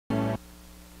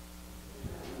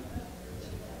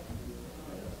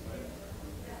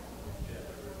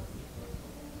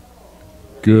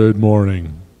Good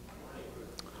morning.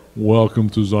 Welcome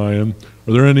to Zion.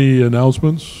 Are there any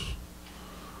announcements?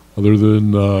 Other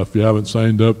than if you haven't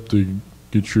signed up to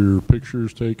get your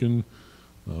pictures taken,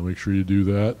 make sure you do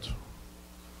that.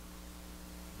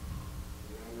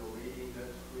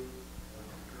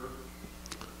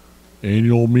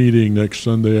 Annual meeting next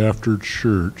Sunday after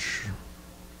church.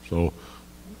 So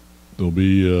there'll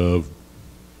be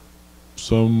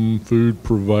some food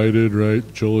provided, right?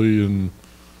 Chili and,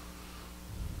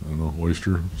 I don't know,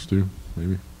 oyster stew,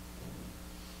 maybe?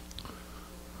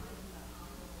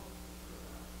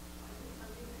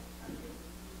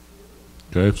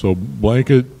 Okay, so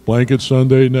blanket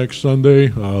Sunday next Sunday.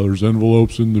 There's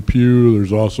envelopes in the pew.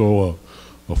 There's also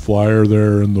a flyer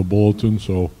there in the bulletin.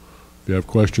 So if you have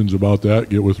questions about that,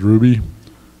 get with Ruby.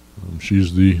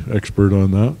 She's the expert on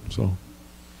that. So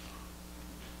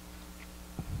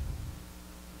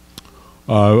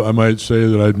I might say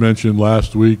that I'd mentioned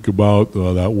last week about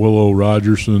that Willow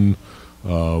Rogerson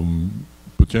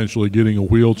potentially getting a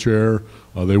wheelchair.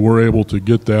 They were able to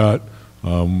get that.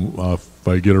 If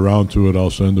I get around to it,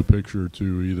 I'll send a picture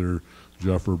to either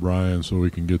Jeff or Brian so we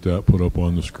can get that put up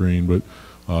on the screen. But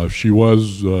she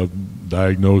was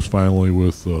diagnosed finally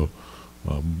with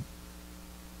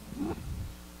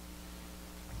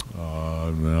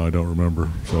now I don't remember,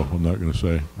 so I'm not going to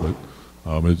say. But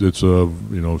it's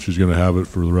she's going to have it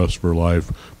for the rest of her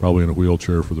life, probably in a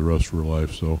wheelchair for the rest of her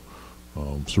life. So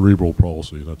cerebral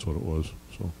palsy, that's what it was.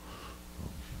 So.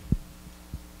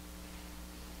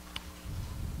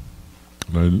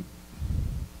 I think it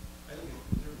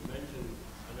deserves mention,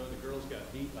 I know the girls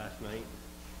got beat last night.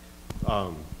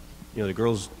 The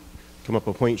girls come up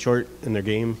a point short in their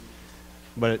game.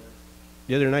 But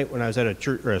the other night when I was at a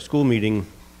church or a school meeting,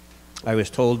 I was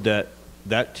told that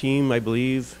that team, I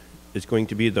believe, is going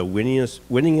to be the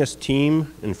winningest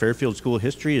team in Fairfield school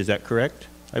history. Is that correct,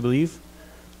 I believe?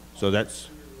 So that's,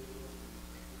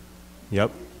 yep.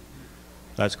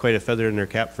 That's quite a feather in their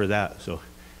cap for that. So,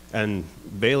 and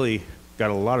Bailey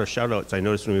got a lot of shout-outs, I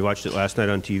noticed when we watched it last night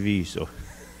on TV. So,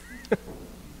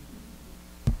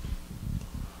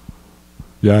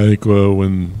 yeah, I think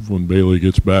when Bailey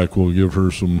gets back, we'll give her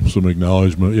some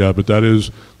acknowledgement. Yeah, but that is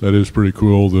pretty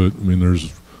cool. That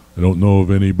I don't know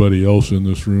of anybody else in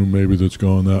this room maybe that's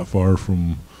gone that far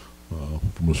from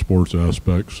a sports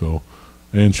aspect. So,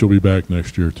 and she'll be back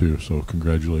next year too. So,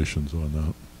 congratulations on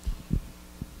that.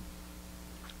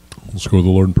 Let's go to the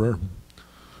Lord in prayer.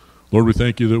 Lord, we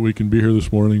thank you that we can be here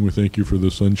this morning. We thank you for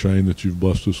the sunshine that you've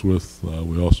blessed us with.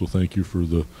 We also thank you for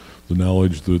the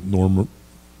knowledge that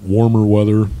warmer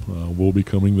weather will be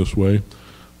coming this way.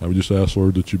 I would just ask,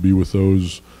 Lord, that you be with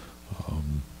those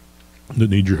that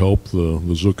need your help,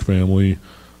 the Zook family,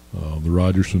 the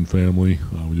Rogerson family.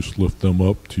 We just lift them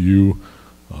up to you.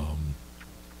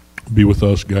 Be with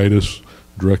us, guide us,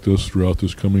 direct us throughout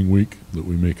this coming week, that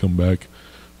we may come back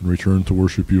and return to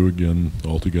worship you again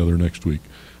all together next week.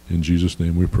 In Jesus'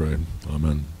 name we pray.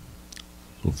 Amen.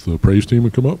 So if the praise team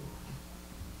would come up.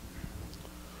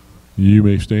 You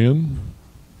may stand.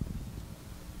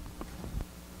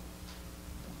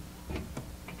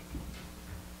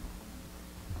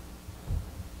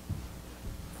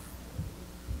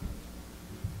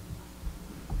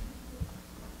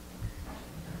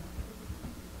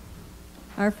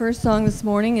 Our first song this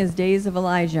morning is Days of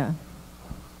Elijah.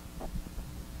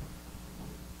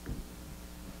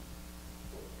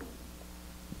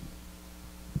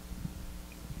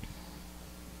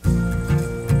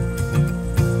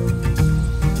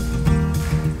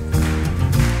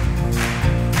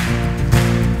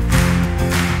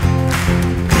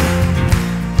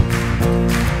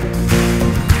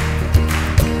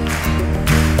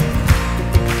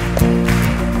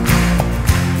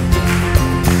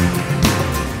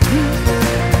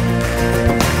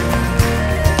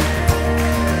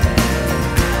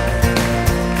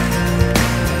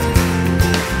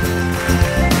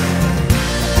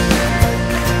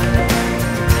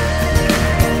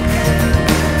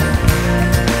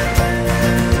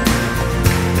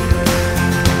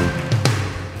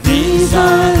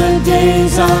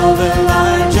 Days of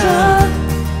Elijah,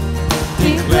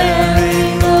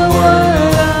 declaring the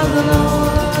word of the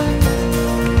Lord.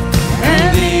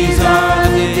 And these are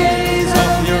the days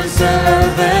of your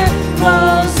servant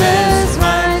Moses,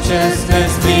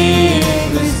 righteousness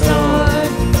being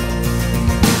restored.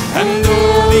 And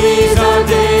though these are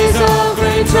days of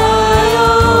great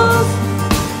trials,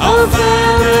 of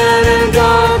famine and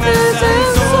darkness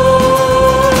and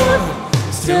sword,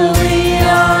 still we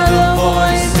are the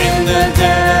voice in the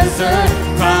desert,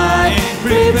 crying,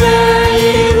 prepare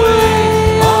ye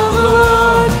way of the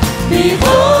Lord.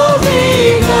 Behold,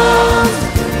 he comes,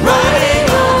 riding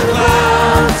on the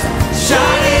clouds.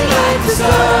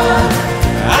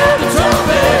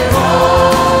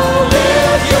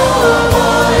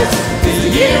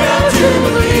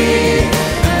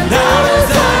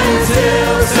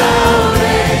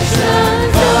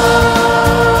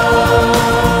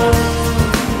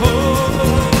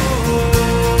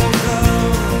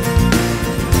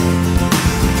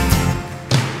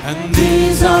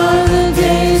 These are the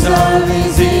days of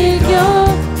Ezekiel,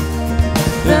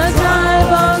 the dry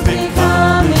bones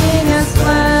becoming as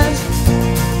flesh.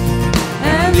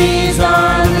 And these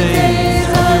are the days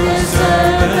of his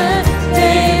servant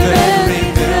David,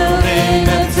 rebuilding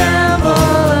the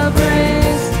temple of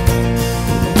praise.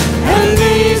 And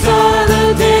these are the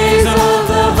days of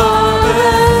the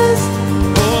harvest,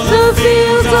 the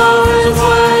fields are as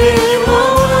white in the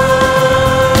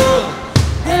world.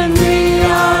 And we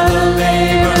are the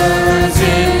laborers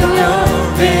in your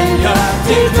vineyard,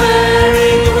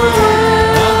 declaring the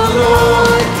word of the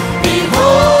Lord.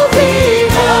 Behold, he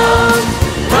comes,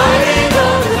 riding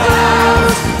on the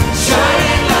clouds,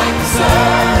 shining like the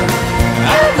sun.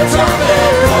 At the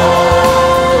trumpet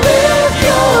call, lift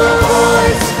your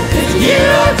voice. It's a year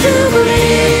of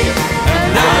jubilee, and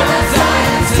now that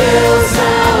Zion till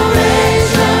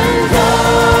salvation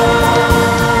comes.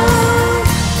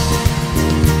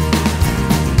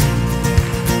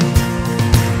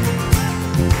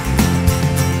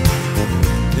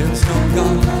 There's no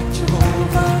God like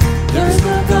Jehovah. There's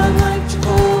no God like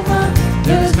Jehovah.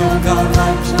 There's no God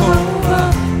like Jehovah.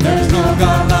 There's no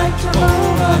God like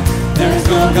Jehovah. There's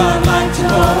no God like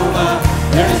Jehovah.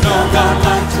 There's no God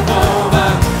like Jehovah.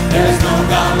 There's no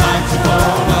God like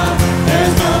Jehovah.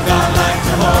 There's no God like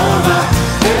Jehovah.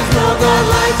 There's no God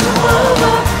like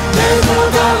Jehovah. There's no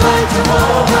God like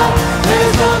Jehovah. There's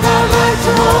no God like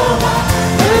Jehovah.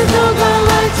 There's no God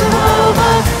like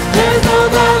Jehovah. There's no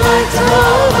God like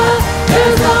Jehovah.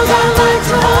 There's no God like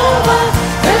Jehovah.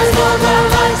 There's no God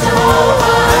like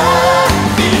Jehovah.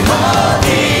 Behold,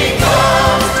 he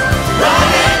comes,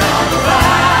 riding on the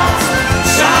clouds,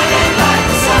 shining like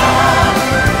the sun.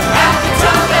 At the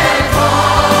trumpet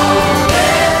call,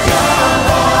 lift your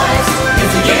voice.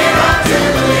 It's a year of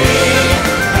jubilee,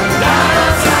 and out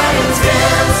of Zion's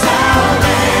hill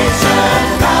salvation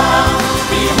comes.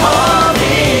 Behold,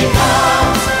 he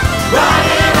comes,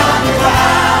 riding on the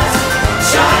clouds,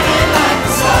 shining like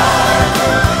the sun.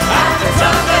 At the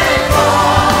trumpet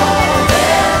call,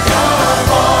 lift your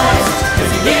voice.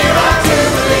 It's a year of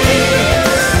jubilee,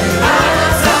 and out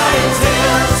of Zion's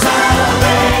hill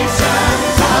salvation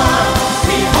comes.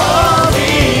 Behold,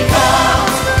 he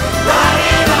comes,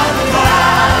 riding on the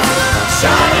clouds,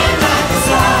 shining like the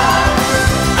sun.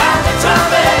 At the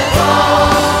trumpet call,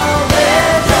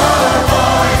 lift your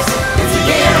voice. It's a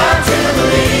year of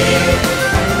jubilee,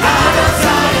 and out of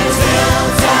Zion's hill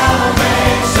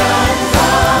salvation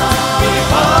comes.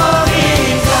 Behold,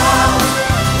 he comes,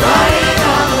 riding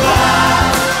on the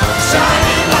clouds,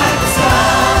 shining like the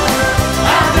sun.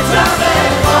 At the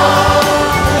trumpet call,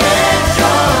 lift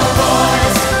your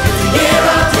voice. It's a year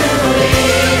of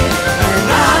jubilee, and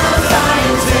out of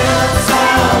Zion's hill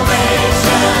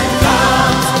salvation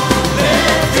comes.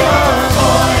 Lift your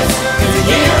voice. It's a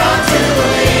year of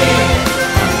jubilee,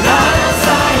 and out of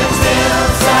Zion's hill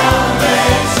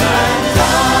salvation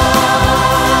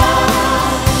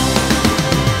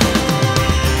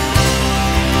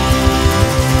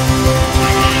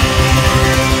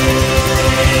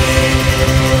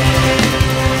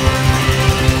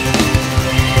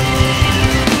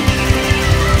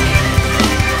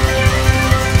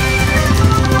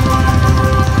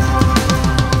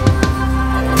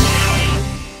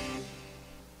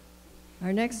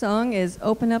Our next song is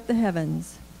Open Up the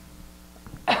Heavens.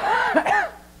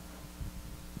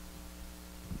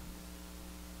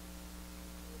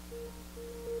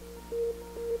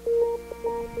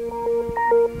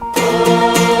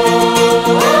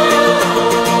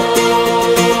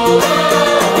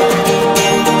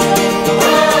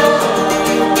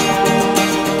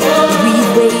 We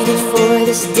waited for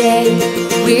this day.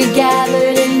 We're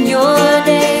gathered in your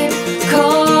name,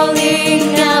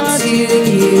 calling out to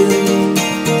you.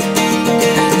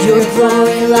 Your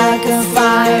glory like a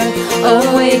fire,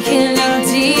 awakening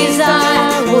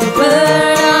desire, will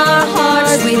burn our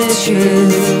hearts with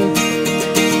truth.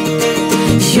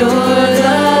 You're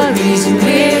the reason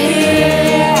we're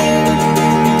here.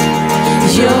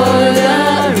 You're the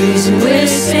reason we're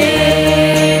singing.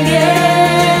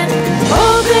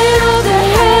 Open up the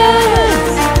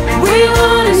heavens, we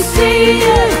want to see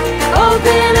you.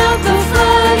 Open up the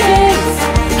floodgates,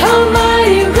 a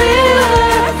mighty river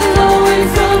flowing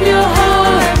from your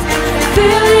heart,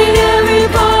 filling every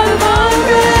part of our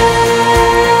brain.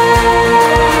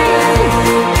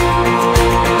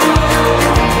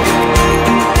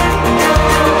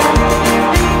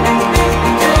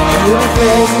 Your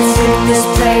presence in this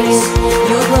place,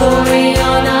 your glory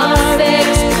on our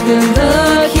face. We're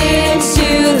looking to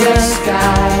the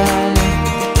sky,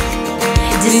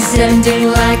 descending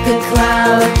like a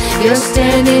cloud. You're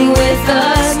standing with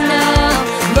us now,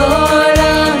 Lord,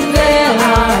 unveil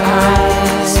our eyes.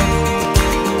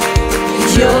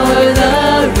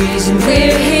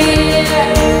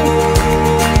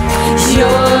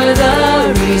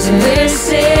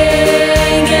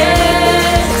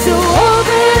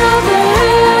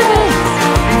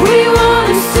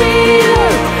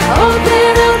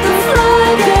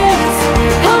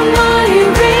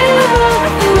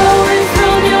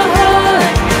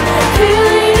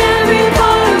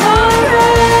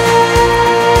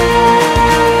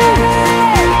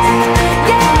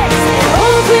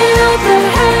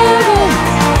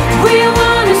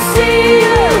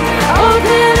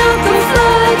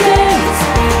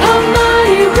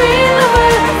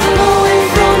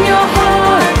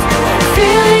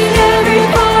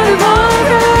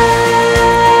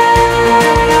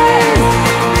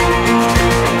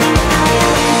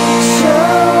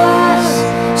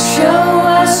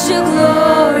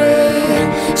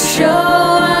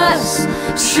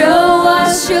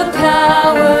 us your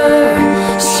power.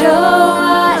 Show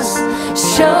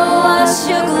us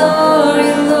your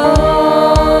glory,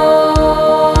 Lord.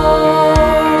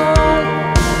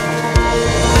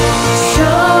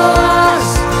 Show us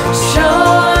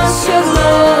your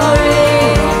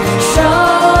glory. Show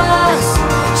us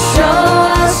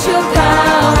your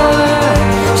power.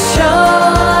 Show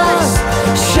us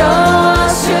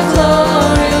your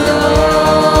glory,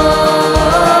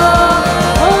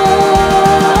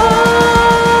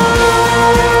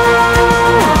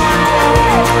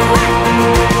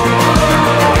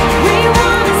 we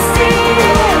wanna see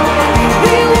you.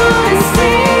 We wanna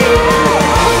see you.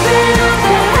 Open up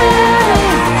the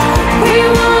heavens. We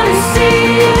wanna see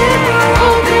you.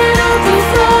 Open up the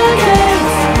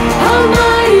floodgates. A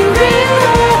mighty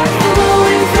river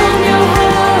flowing from your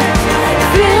heart,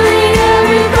 filling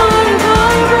every part of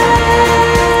our brains.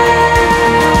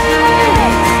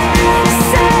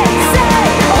 Say,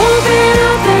 open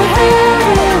up the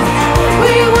heavens.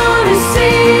 We wanna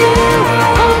see you.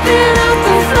 Open up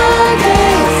the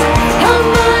floodgates. A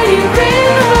mighty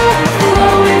river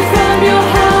flowing from your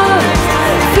heart,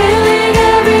 filling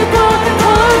every part of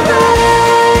our brains.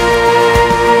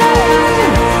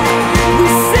 We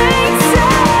sing,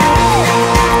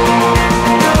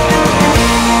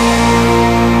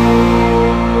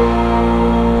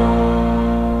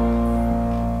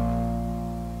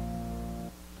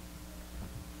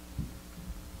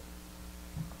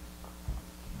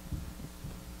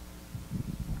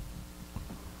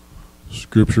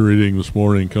 Scripture reading this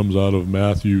morning comes out of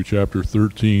Matthew chapter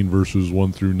 13, verses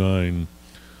 1 through 9.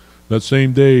 That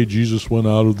same day Jesus went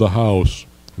out of the house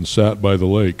and sat by the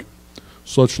lake.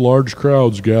 Such large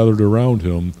crowds gathered around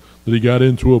him that he got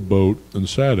into a boat and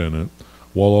sat in it,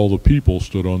 while all the people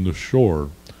stood on the shore.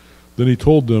 Then he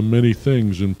told them many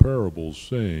things in parables,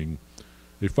 saying,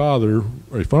 A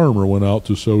farmer went out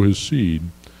to sow his seed.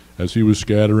 As he was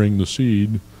scattering the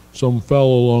seed, some fell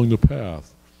along the path,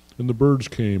 and the birds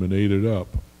came and ate it up.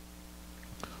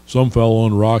 Some fell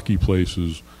on rocky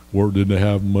places where it didn't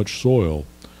have much soil.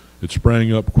 It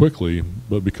sprang up quickly,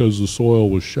 but because the soil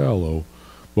was shallow.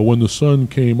 But when the sun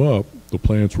came up, the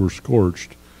plants were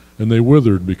scorched, and they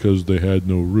withered because they had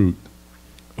no root.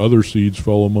 Other seeds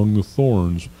fell among the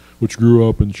thorns, which grew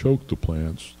up and choked the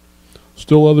plants.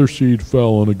 Still other seed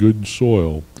fell on a good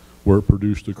soil, where it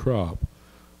produced a crop,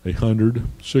 100,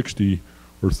 60,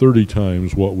 or 30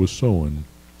 times what was sown.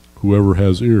 Whoever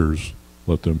has ears,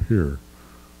 let them hear.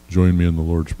 Join me in the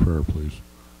Lord's Prayer, please.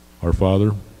 Our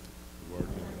Father,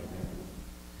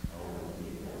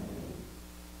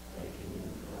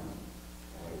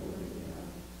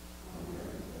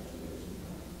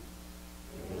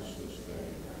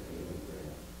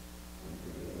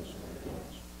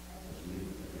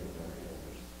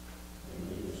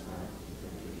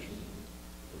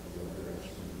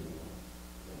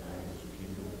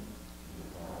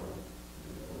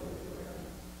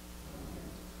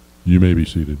 you may be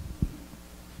seated.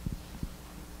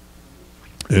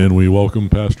 And we welcome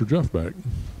Pastor Jeff back.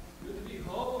 Good to be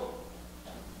home.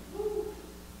 Woo.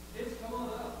 Kids, come on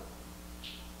up.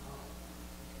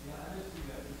 Yeah, I miss you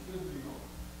guys. It's good to be home.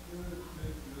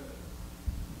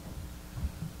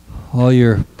 Good. All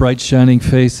your bright, shining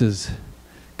faces.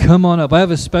 Come on up. I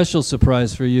have a special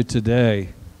surprise for you today.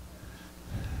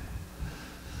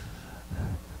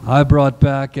 I brought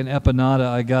back an empanada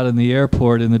I got in the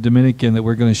airport in the Dominican that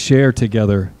we're going to share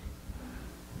together.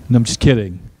 And I'm just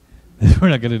kidding. We're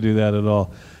not going to do that at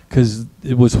all because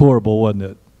it was horrible,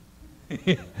 wasn't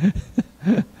it?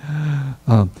 It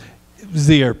was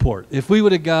the airport. If we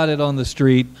would have got it on the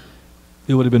street,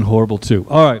 it would have been horrible too.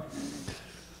 All right.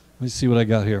 Let me see what I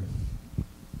got here.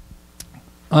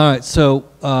 All right. So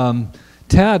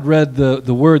Tad read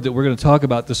the word that we're going to talk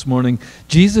about this morning.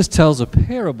 Jesus tells a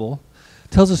parable.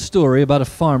 Tells a story about a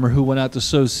farmer who went out to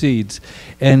sow seeds.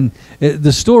 And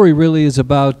the story really is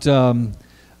about the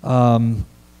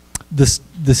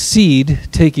seed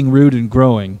taking root and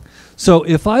growing. So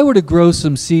if I were to grow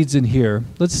some seeds in here,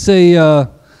 let's say I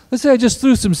just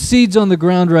threw some seeds on the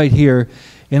ground right here,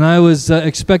 and I was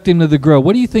expecting them to grow.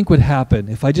 What do you think would happen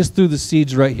if I just threw the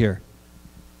seeds right here?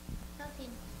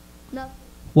 Nothing.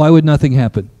 Why would nothing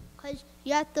happen? Because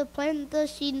you have to plant the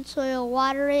seed in soil,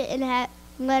 water it, and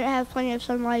let it have plenty of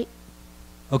sunlight.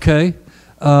 Okay.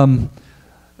 But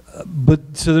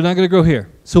so they're not going to grow here.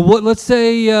 So what? Let's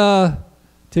say, tell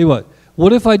you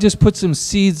what if I just put some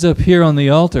seeds up here on the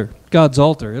altar, God's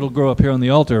altar? It'll grow up here on the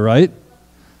altar, right?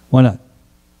 Why not?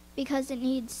 Because it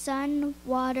needs sun,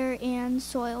 water, and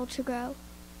soil to grow.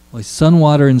 Well, sun,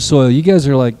 water, and soil. You guys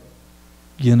are like,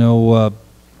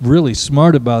 really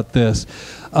smart about this.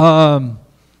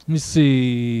 Let me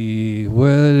see. What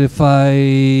if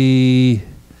I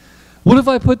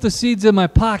put the seeds in my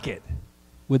pocket?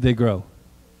 Would they grow?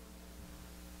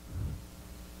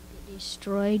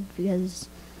 Destroyed because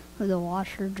of the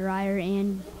washer dryer,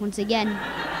 and once again,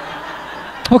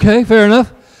 Okay, fair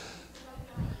enough.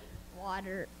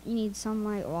 water. You need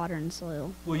sunlight, water, and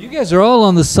soil. Well, you guys are all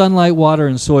on the sunlight, water,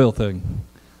 and soil thing.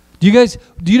 Do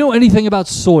you know anything about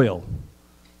soil?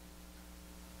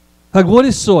 Like, what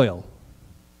is soil?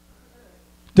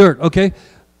 Dirt, okay.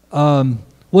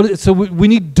 So we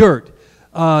need dirt.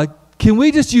 Can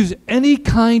we just use any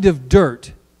kind of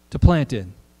dirt to plant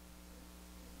in?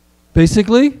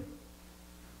 Basically?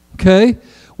 Okay.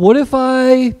 What if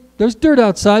there's dirt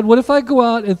outside. What if I go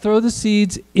out and throw the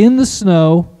seeds in the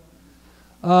snow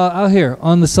out here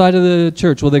on the side of the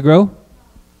church? Will they grow?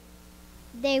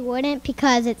 They wouldn't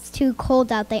because it's too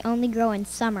cold out. They only grow in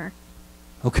summer.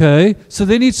 Okay. So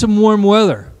they need some warm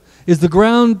weather. Is the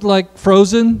ground like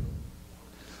frozen?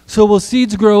 So will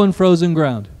seeds grow in frozen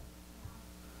ground?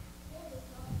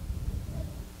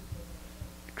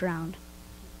 Ground.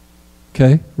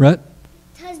 Okay. Rhett?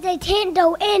 Because they can't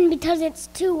go in because it's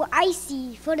too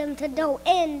icy for them to go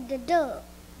in the dirt.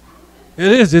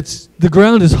 It is. The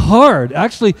ground is hard.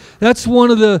 Actually, that's one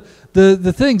of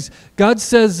the things. God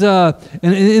says,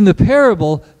 in the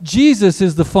parable, Jesus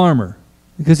is the farmer.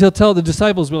 Because he'll tell the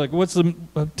disciples, be like,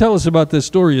 tell us about this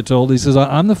story you told. He says,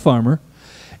 I'm the farmer,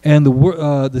 and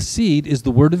the seed is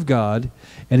the word of God.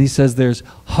 And he says there's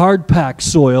hard-packed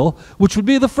soil, which would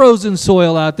be the frozen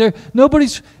soil out there.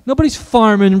 Nobody's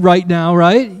farming right now,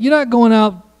 right? You're not going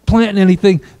out planting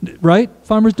anything, right?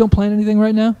 Farmers don't plant anything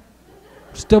right now?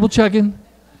 Just double checking.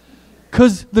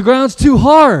 Because the ground's too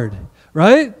hard,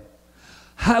 right?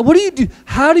 What do you do?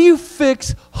 How do you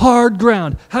fix hard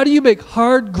ground? How do you make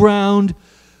hard ground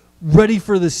ready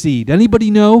for the seed?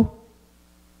 Anybody know?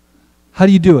 How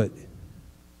do you do it?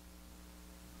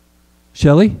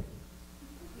 Shelley?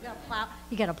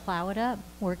 You got to plow it up,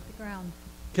 work the ground.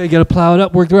 Okay, you got to plow it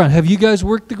up, work the ground. Have you guys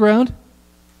worked the ground?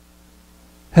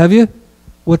 Have you?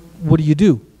 What do you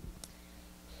do?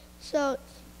 So,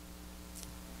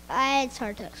 it's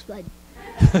hard to explain.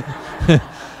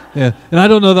 Yeah, and I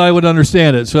don't know that I would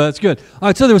understand it, so that's good. All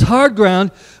right, so there was hard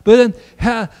ground, but then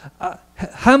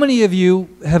how many of you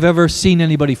have ever seen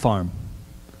anybody farm?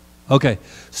 Okay,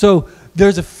 so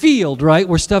there's a field, right,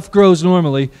 where stuff grows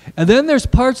normally, and then there's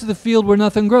parts of the field where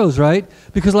nothing grows, right?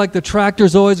 Because like the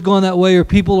tractor's always going that way, or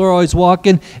people are always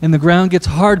walking, and the ground gets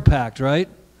hard packed, right?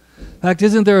 In fact,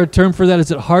 isn't there a term for that? Is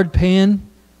it hard pan?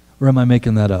 Or am I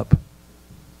making that up? A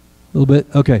little bit?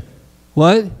 Okay.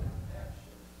 What?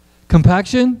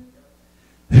 Compaction?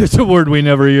 It's a word we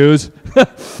never use.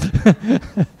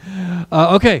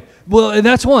 Okay, well, and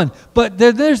that's one. But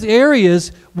there's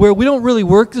areas where we don't really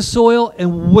work the soil,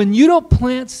 and when you don't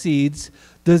plant seeds,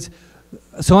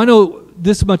 so I know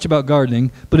this much about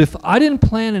gardening, but if I didn't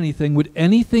plant anything, would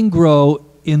anything grow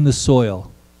in the soil?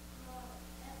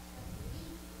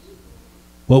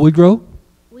 What would grow?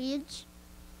 Weeds.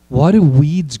 Why do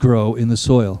weeds grow in the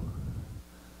soil?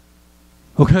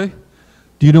 Okay.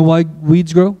 Do you know why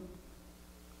weeds grow?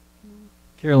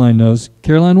 Caroline knows.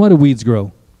 Caroline, why do weeds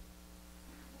grow?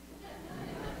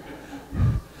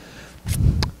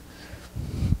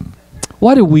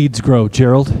 Why do weeds grow,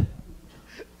 Gerald?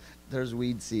 There's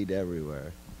weed seed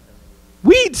everywhere.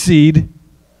 Weed seed?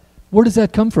 Where does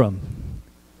that come from?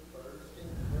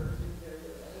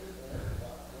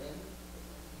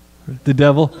 The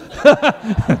devil?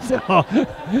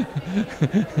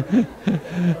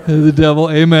 The devil,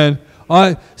 amen.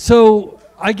 So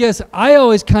I guess I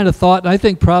always kind of thought, and I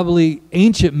think probably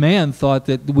ancient man thought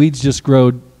that weeds just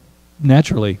grow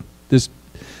naturally.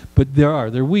 But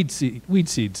they're weed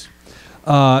seeds.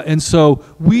 And so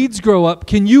weeds grow up.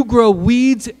 Can you grow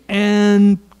weeds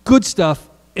and good stuff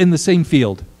in the same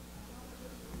field?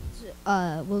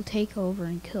 We'll take over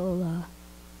and kill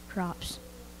crops.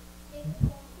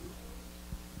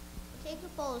 Take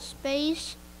up all the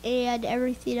space and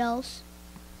everything else.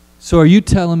 So are you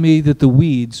telling me that the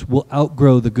weeds will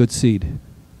outgrow the good seed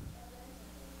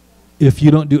if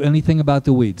you don't do anything about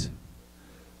the weeds?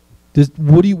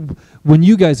 When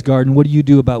you guys garden, what do you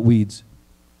do about weeds?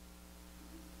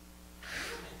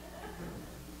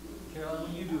 Carolyn,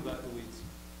 what do you do about the weeds?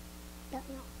 Don't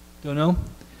know. Don't know?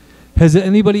 Has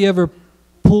anybody ever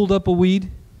pulled up a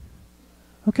weed?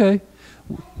 Okay.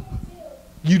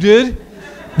 You did?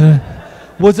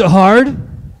 Was it hard?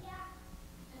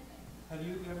 Have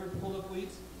you ever pulled up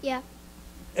weeds? Yeah.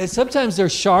 And sometimes they're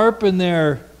sharp and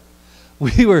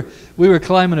we were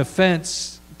climbing a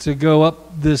fence to go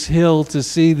up this hill to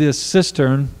see this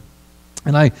cistern,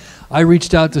 And I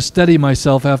reached out to steady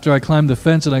myself after I climbed the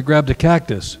fence, and I grabbed a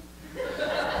cactus.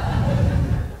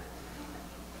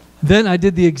 Then I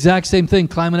did the exact same thing,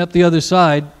 climbing up the other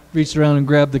side, reached around and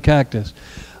grabbed the cactus.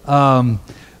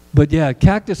 But yeah,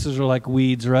 cactuses are like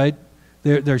weeds, right?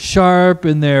 They're sharp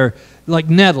and they're like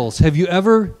nettles. Have you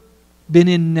ever been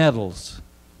in nettles?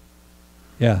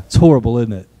 Yeah, it's horrible,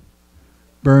 isn't it?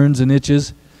 Burns and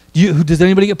itches. Does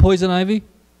anybody get poison ivy?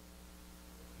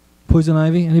 Poison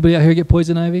ivy? Anybody out here get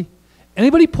poison ivy?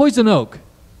 Anybody poison oak?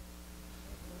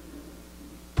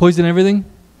 Poison everything?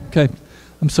 Okay,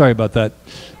 I'm sorry about that.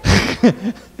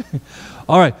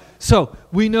 All right, so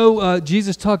we know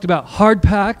Jesus talked about hard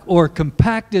pack or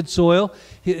compacted soil,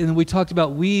 and we talked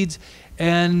about weeds,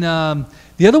 and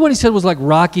the other one he said was like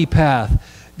rocky path.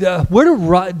 Are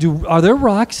there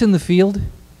rocks in the field?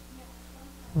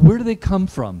 Where do they come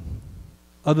from,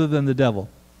 other than the devil?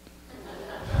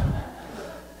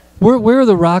 Where are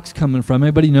the rocks coming from?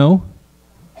 Anybody know?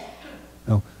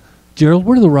 No. Gerald,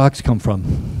 where do the rocks come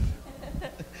from?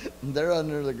 They're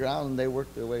under the ground and they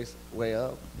work their way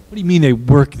up. What do you mean they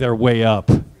work their way up?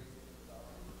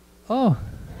 Oh.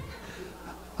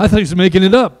 I thought he was making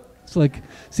it up. It's like,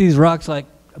 see these rocks like,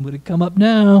 I'm going to come up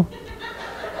now.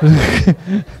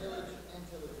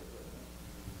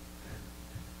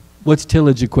 What's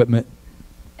tillage equipment?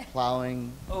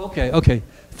 Plowing. Oh, okay.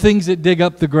 Things that dig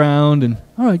up the ground and,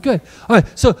 all right, good. All right,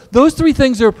 so those three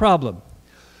things are a problem.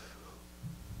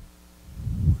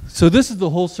 So this is the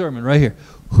whole sermon right here.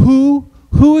 Who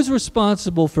is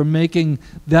responsible for making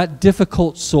that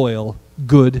difficult soil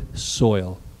good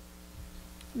soil?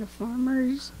 The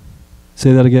farmers.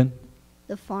 Say that again.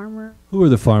 The farmer. Who are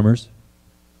the farmers?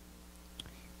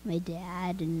 My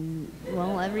dad and,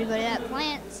 well, everybody that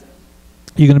plants.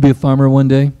 You going to be a farmer one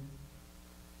day?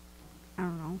 I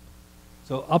don't know.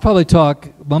 So I'll probably talk.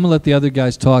 I'm going to let the other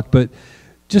guys talk, but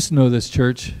just know this,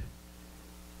 church.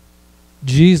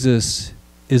 Jesus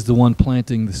is the one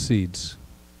planting the seeds.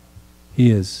 He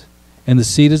is. And the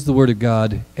seed is the Word of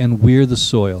God, and we're the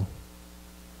soil.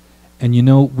 And you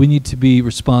know, we need to be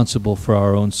responsible for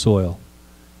our own soil.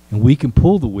 And we can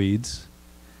pull the weeds,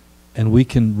 and we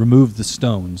can remove the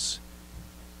stones,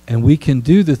 and we can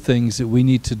do the things that we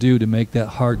need to do to make that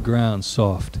hard ground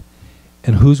soft.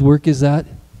 And whose work is that?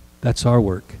 That's our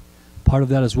work. Part of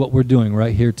that is what we're doing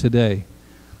right here today.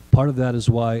 Part of that is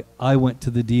why I went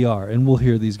to the DR, and we'll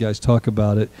hear these guys talk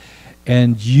about it.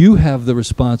 And you have the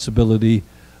responsibility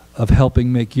of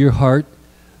helping make your heart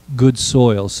good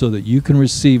soil so that you can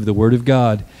receive the Word of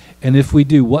God. And if we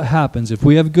do, what happens? If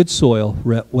we have good soil,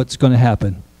 Rhett, what's going to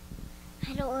happen?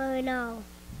 I don't really know.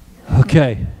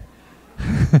 Okay.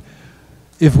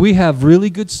 If we have really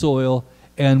good soil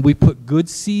and we put good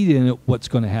seed in it, what's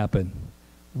going to happen?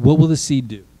 What will the seed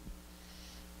do?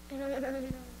 I don't know.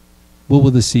 What will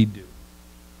the seed do?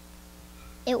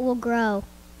 It will grow.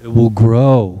 It will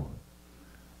grow.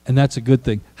 And that's a good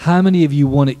thing. How many of you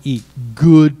want to eat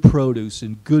good produce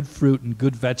and good fruit and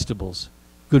good vegetables?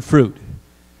 Good fruit.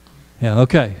 Yeah,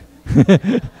 okay.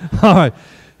 All right.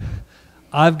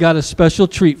 I've got a special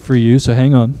treat for you, so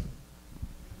hang on.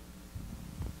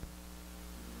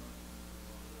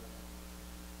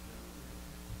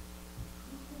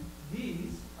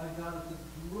 These I got at the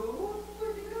grocery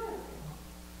store.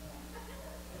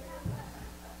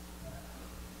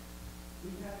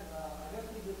 I got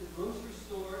these at the grocery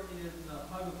store in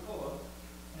Pagapoa,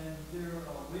 and they're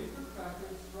wafer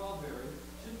crackers, strawberry.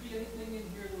 Shouldn't be anything in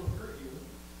here that'll hurt you,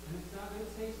 and it's not going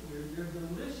to taste weird. They're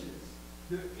delicious.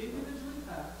 They're individually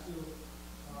packed, so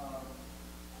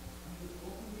I'm just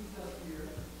open these up here.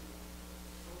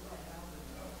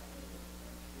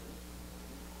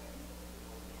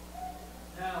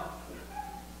 Now,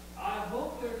 I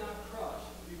hope they're not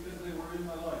crushed because they were in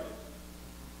my luggage.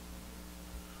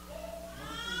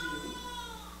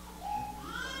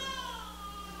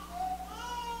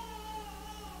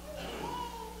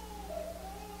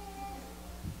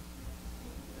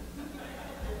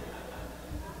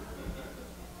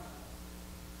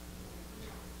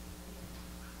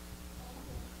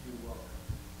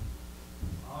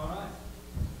 All right.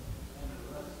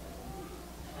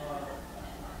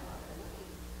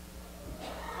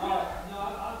 All right. No,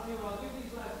 I'll give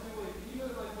these last two away. Can you go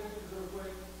to my pictures real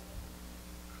quick?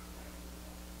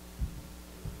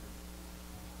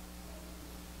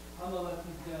 I'm going to let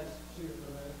these guys cheer for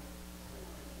a minute.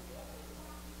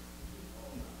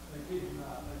 I kid you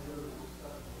not. I literally just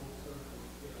got the whole circle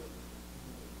together.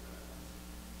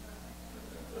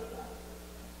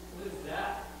 What is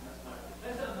that?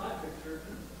 That's not my picture.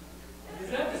 Is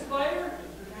that the spider?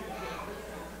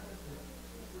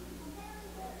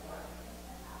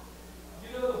 You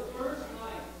know, the first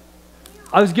night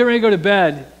I was getting ready to go to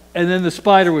bed, and then the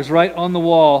spider was right on the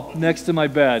wall next to my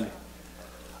bed.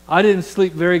 I didn't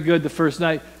sleep very good the first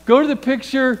night. Go to the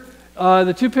picture,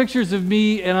 the 2 pictures of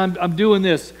me, and I'm doing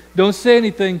this. Don't say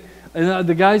anything. And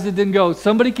the guys that didn't go,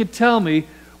 somebody could tell me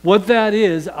what that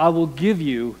is, I will give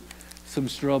you some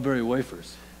strawberry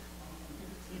wafers.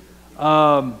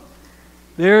 They'll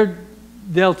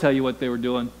tell you what they were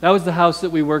doing. That was the house that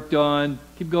we worked on.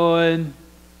 Keep going.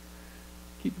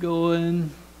 Keep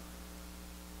going.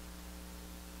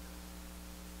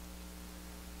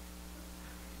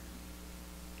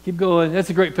 Keep going.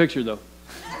 That's a great picture, though.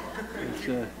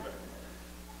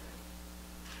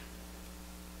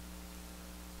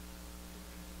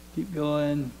 Keep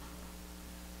going.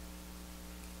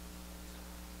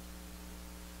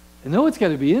 I know it's got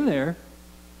to be in there.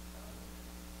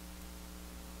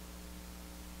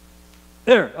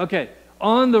 There, okay.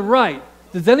 On the right.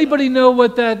 Does anybody know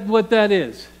what that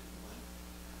is?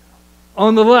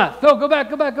 On the left. No, go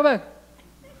back.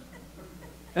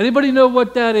 Anybody know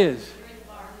what that is?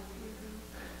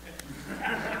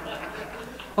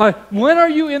 All right, when are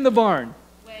you in the barn?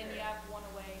 When you have one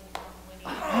away from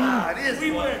winning. It is.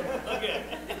 We win. Okay.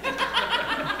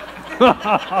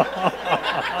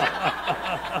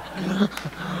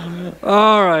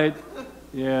 All right.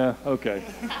 Yeah, okay.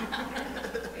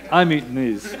 I'm eating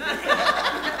these.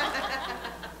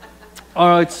 All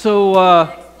right,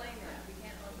 so,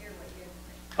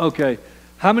 okay.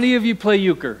 How many of you play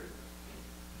euchre?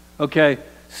 Okay,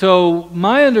 so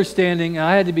my understanding, and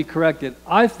I had to be corrected,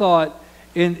 I thought,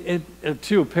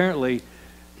 too, apparently,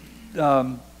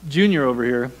 Junior over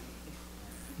here,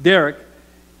 Derek,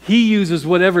 he uses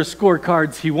whatever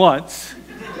scorecards he wants.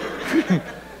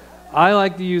 I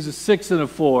like to use a 6 and a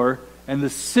 4, and the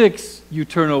 6 you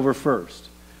turn over first.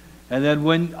 And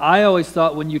then I always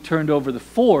thought when you turned over the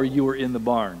 4, you were in the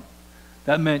barn.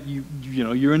 That meant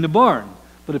you're in the barn.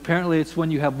 But apparently it's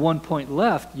when you have 1 point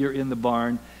left, you're in the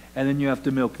barn, and then you have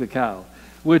to milk the cow,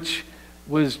 which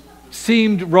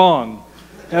seemed wrong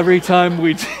every time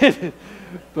we did it.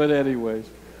 But anyways.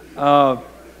 Am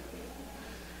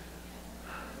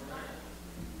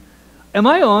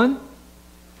I on?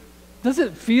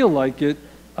 Doesn't feel like it.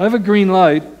 I have a green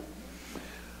light.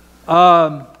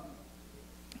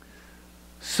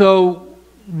 So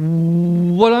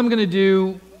what I'm going to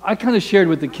do, I kind of shared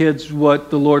with the kids what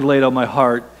the Lord laid on my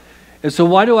heart. And so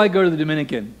why do I go to the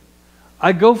Dominican?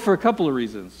 I go for a couple of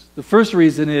reasons. The first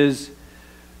reason is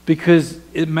because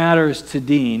it matters to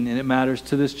Dean and it matters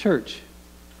to this church.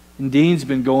 And Dean's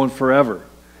been going forever.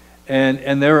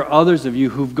 And there are others of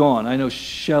you who've gone. I know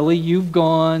Shelley, you've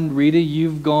gone. Rita,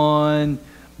 you've gone.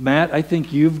 Matt, I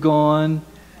think you've gone.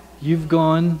 You've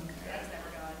gone.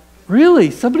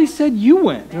 Really? Somebody said you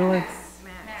went.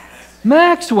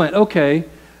 Max went. Okay.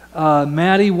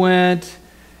 Maddie went.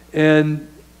 And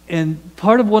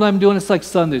part of what I'm doing, it's like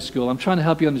Sunday school. I'm trying to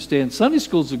help you understand. Sunday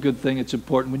school is a good thing. It's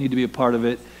important. We need to be a part of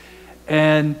it.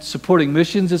 And supporting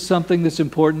missions is something that's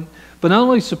important. But not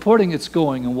only supporting, it's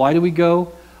going. And why do we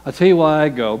go? I'll tell you why I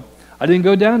go. I didn't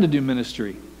go down to do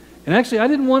ministry. And actually, I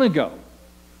didn't want to go.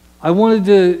 I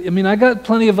got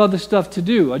plenty of other stuff to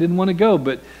do. I didn't want to go,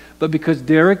 but because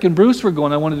Derek and Bruce were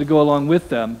going, I wanted to go along with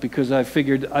them because I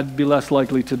figured I'd be less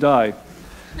likely to die.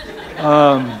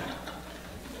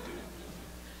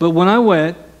 But when I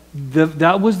went,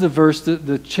 that was the verse,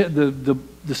 the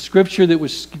scripture that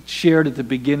was shared at the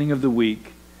beginning of the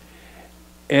week.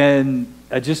 And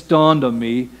it just dawned on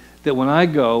me that when I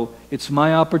go, it's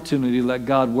my opportunity to let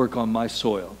God work on my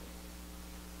soil.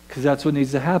 Because that's what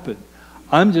needs to happen.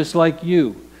 I'm just like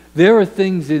you. There are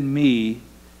things in me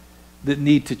that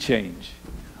need to change.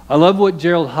 I love what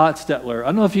Gerald Hotstetler, I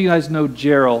don't know if you guys know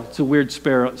Gerald, it's a weird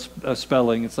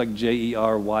spelling, it's like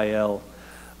J-E-R-Y-L.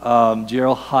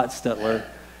 Gerald Hotstetler.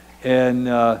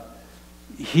 And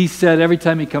he said every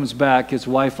time he comes back, his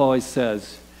wife always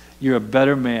says, you're a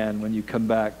better man when you come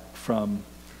back from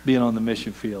being on the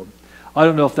mission field. I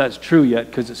don't know if that's true yet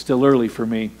because it's still early for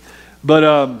me.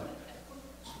 But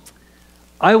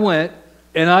I went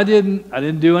and I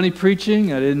didn't do any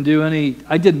preaching. I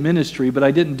did ministry, but I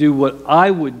didn't do what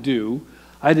I would do.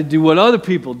 I had to do what other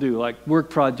people do, like work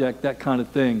project, that kind of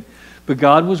thing. But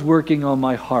God was working on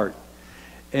my heart.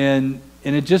 And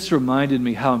it just reminded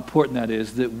me how important that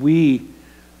is, that we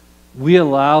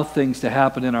allow things to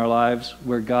happen in our lives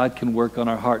where God can work on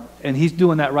our heart. And He's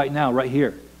doing that right now, right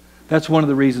here. That's one of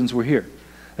the reasons we're here.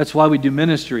 That's why we do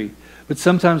ministry. But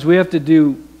sometimes we have to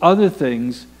do other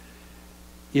things,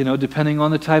 depending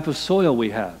on the type of soil we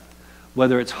have.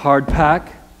 Whether it's hard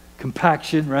pack,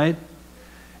 compaction, right?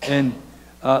 And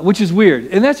which is weird.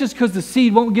 And that's just because the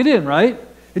seed won't get in, right?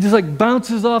 It just like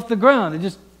bounces off the ground.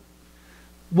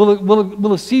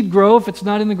 Will a seed grow if it's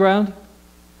not in the ground?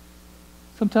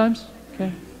 Sometimes?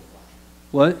 Okay.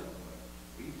 What?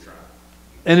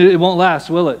 And it won't last,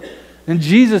 will it? And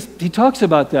Jesus, he talks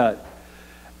about that.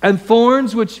 And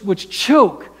thorns which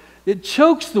choke. It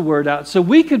chokes the word out. So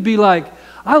we could be like,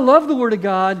 I love the word of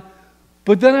God,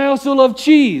 but then I also love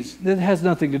cheese. That has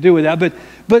nothing to do with that.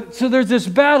 But so there's this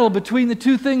battle between the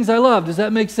two things I love. Does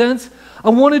that make sense? I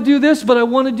want to do this, but I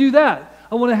want to do that.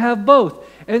 I want to have both.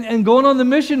 And going on the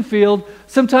mission field,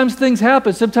 sometimes things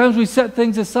happen. Sometimes we set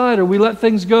things aside, or we let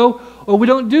things go, or we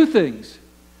don't do things.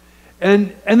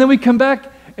 And then we come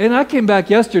back, and I came back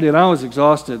yesterday, and I was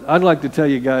exhausted. I'd like to tell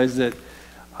you guys that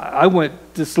I went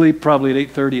to sleep probably at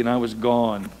 8:30, and I was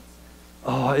gone.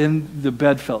 Oh, and the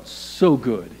bed felt so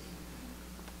good.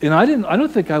 And I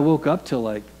don't think I woke up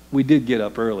till we did get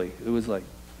up early. It was like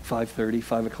 5:30,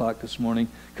 5 o'clock this morning.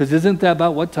 Because isn't that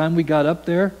about what time we got up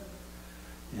there?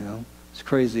 You know, it's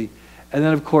crazy. And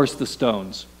then, of course, the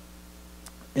stones.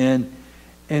 And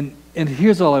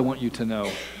here's all I want you to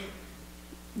know.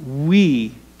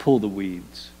 We pull the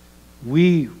weeds.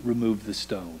 We remove the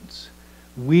stones.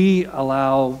 We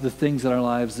allow the things in our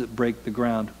lives that break the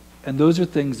ground. And those are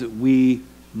things that we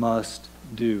must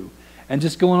do. And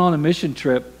just going on a mission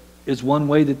trip is one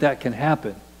way that can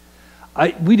happen.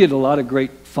 We did a lot of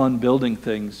great fun building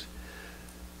things,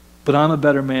 but I'm a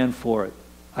better man for it.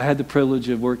 I had the privilege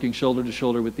of working shoulder to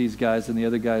shoulder with these guys and the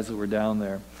other guys that were down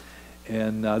there.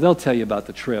 And they'll tell you about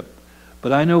the trip.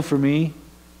 But I know for me,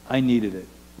 I needed it.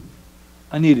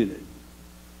 I needed it.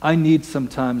 I need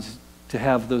sometimes to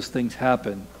have those things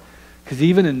happen. Because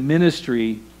even in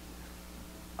ministry,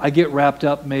 I get wrapped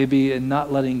up maybe in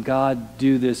not letting God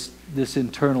do this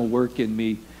internal work in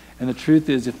me. And the truth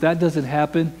is, if that doesn't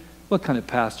happen, what kind of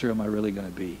pastor am I really going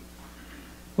to be?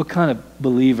 What kind of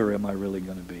believer am I really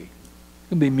going to be?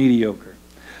 I'm going to be mediocre.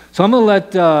 So I'm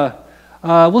going to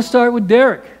let, we'll start with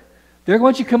Derek. Derek, why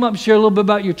don't you come up and share a little bit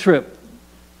about your trip?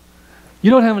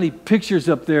 You don't have any pictures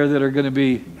up there that are going to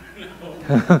be...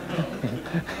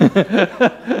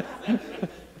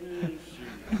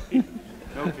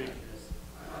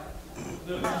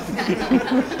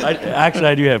 Actually,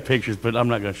 I do have pictures, but I'm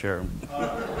not going to share them.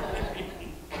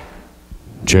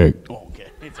 Check. Oh, okay.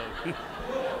 It's okay.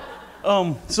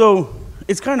 So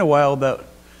it's kind of wild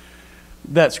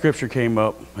that scripture came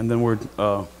up, and then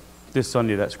this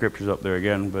Sunday that scripture's up there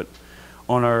again. But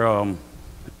on our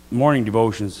morning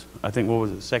devotions, I think, what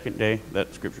was it, the second day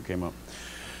that scripture came up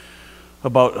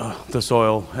about the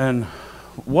soil. And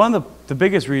one of the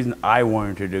biggest reason I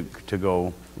wanted to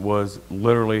go was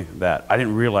literally that. I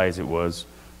didn't realize it was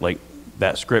like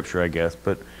that scripture, I guess,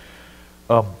 but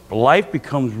life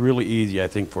becomes really easy, I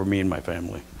think, for me and my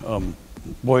family.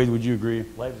 Boys, would you agree?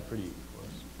 Life is pretty easy for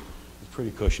us. It's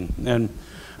pretty cushion. And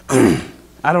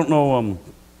I don't know,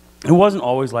 it wasn't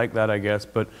always like that, I guess,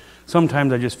 but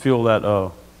sometimes I just feel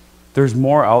that there's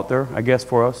more out there, I guess,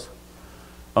 for us.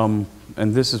 And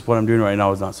this is what I'm doing right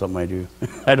now is not something I do.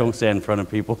 I don't stand in front of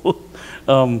people.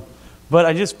 But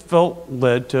I just felt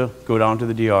led to go down to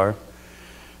the DR.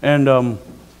 And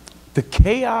the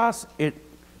chaos,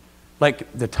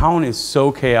 the town is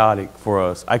so chaotic for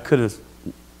us. I could have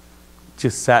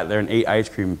just sat there and ate ice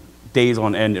cream days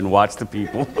on end and watched the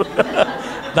people.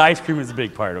 The ice cream is a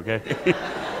big part, okay?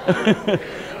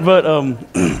 But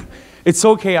it's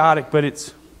so chaotic,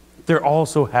 but they're all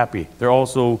so happy. They're all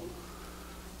so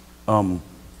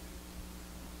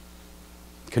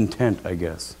content, I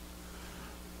guess.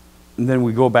 And then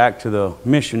we go back to the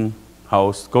mission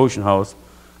house, Goshen House,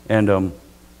 and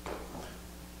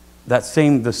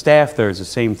the staff there is the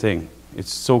same thing.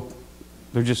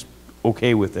 They're just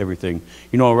okay with everything.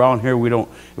 You know, around here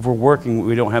if we're working,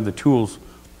 we don't have the tools,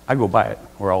 I go buy it,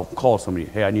 or I'll call somebody,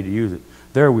 hey, I need to use it.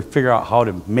 There we figure out how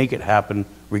to make it happen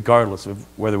regardless of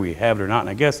whether we have it or not. And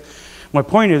I guess my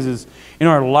point is in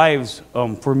our lives,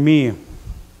 for me,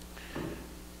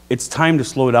 it's time to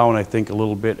slow down, I think, a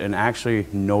little bit and actually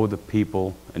know the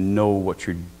people and know what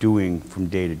you're doing from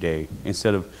day to day.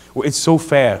 Instead of, it's so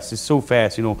fast. It's so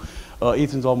fast. You know,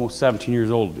 Ethan's almost 17 years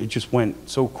old. It just went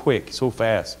so quick, so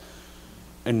fast.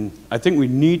 And I think we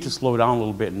need to slow down a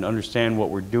little bit and understand what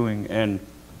we're doing and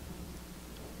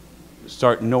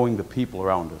start knowing the people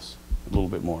around us a little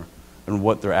bit more and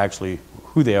what they're actually,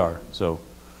 who they are. So,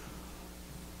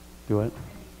 do what?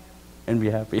 And be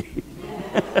happy.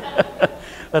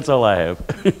 That's all I have.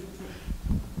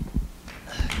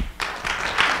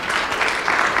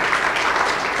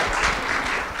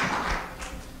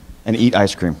 And eat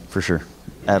ice cream, for sure.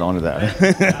 Add on to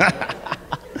that.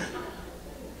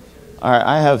 All right,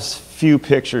 I have a few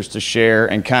pictures to share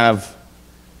and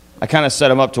I kind of set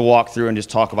them up to walk through and just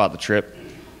talk about the trip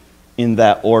in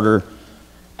that order.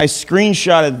 I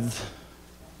screenshotted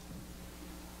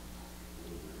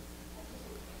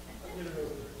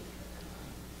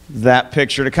that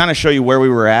picture to kind of show you where we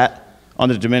were at on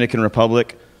the Dominican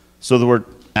Republic. So we're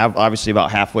obviously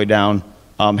about halfway down.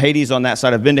 Haiti's on that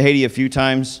side. I've been to Haiti a few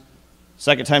times.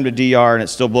 Second time to DR, and it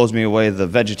still blows me away, the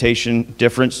vegetation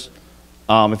difference.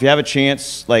 If you have a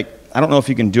chance, like, I don't know if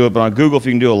you can do it, but on Google, if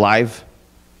you can do a live,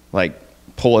 like,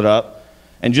 pull it up,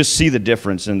 and just see the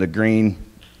difference in the green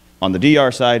on the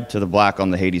DR side to the black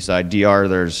on the Haiti side. DR,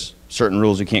 there's certain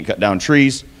rules. You can't cut down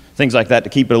trees, things like that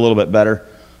to keep it a little bit better.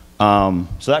 So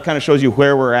that kind of shows you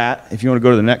where we're at. If you want to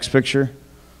go to the next picture.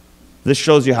 This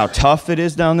shows you how tough it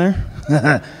is down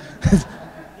there.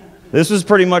 This was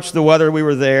pretty much the weather we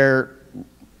were there.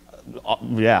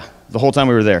 Yeah, the whole time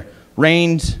we were there.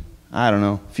 Rained, I don't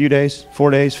know, a few days, 4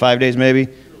 days, 5 days maybe.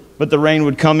 But the rain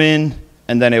would come in,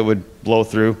 and then it would blow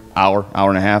through, hour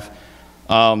and a half.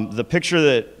 The picture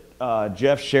that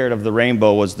Jeff shared of the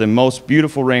rainbow was the most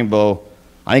beautiful rainbow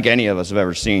I think any of us have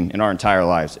ever seen in our entire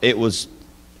lives. It was,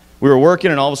 we were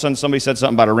working, and all of a sudden somebody said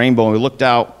something about a rainbow, and we looked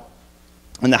out,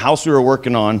 and the house we were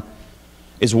working on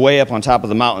is way up on top of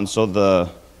the mountain, so the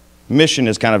mission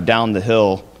is kind of down the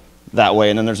hill that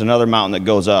way, and then there's another mountain that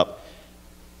goes up,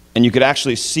 and you could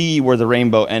actually see where the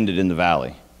rainbow ended in the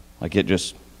valley. Like it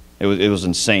was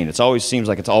insane. It always seems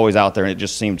like it's always out there, and it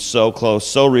just seemed so close,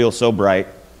 so real, so bright.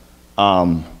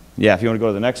 Yeah, if you want to go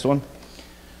to the next one.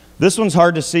 This one's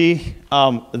hard to see.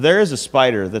 There is a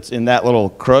spider that's in that little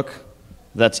crook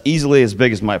that's easily as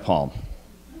big as my palm.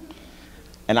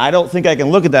 And I don't think I can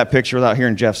look at that picture without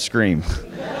hearing Jeff scream.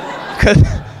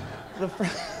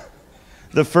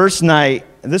 The first night,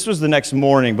 this was the next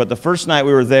morning, but the first night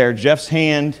we were there, Jeff's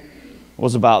hand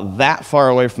was about that far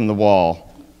away from the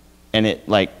wall, and it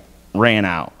like ran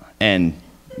out, and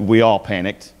we all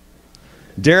panicked.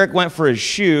 Derek went for his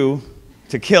shoe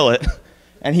to kill it,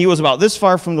 and he was about this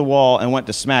far from the wall and went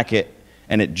to smack it,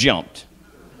 and it jumped.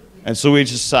 And so we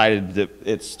just decided that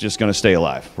it's just going to stay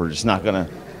alive. We're just not going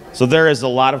to. So there is a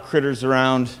lot of critters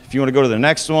around. If you want to go to the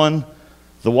next one,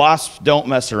 the wasps don't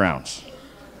mess around.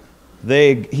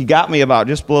 He got me about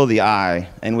just below the eye,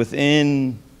 and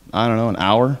within, I don't know, an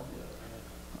hour,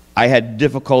 I had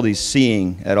difficulty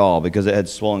seeing at all because it had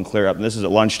swollen clear up. And this is at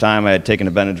lunchtime. I had taken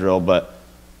a Benadryl, but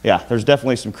yeah, there's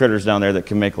definitely some critters down there that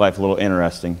can make life a little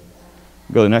interesting.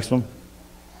 Go to the next one.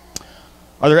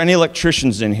 Are there any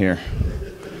electricians in here?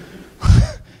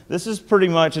 This is pretty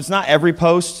much, it's not every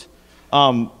post,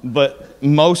 but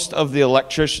most of the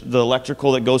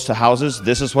electrical that goes to houses,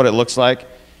 this is what it looks like.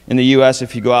 In the U.S.,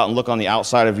 if you go out and look on the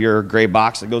outside of your gray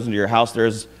box that goes into your house,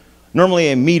 there's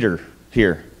normally a meter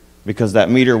here because that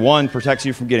meter, one, protects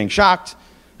you from getting shocked,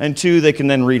 and two, they can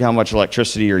then read how much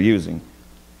electricity you're using.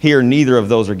 Here, neither of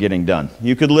those are getting done.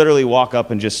 You could literally walk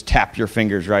up and just tap your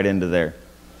fingers right into there.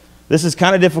 This is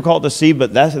kind of difficult to see,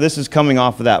 but this is coming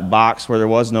off of that box where there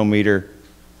was no meter.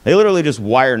 They literally just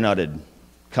wire nutted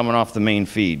coming off the main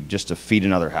feed just to feed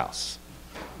another house.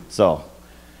 So,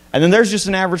 and then there's just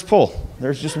an average pole.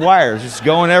 There's just wires just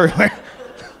going everywhere.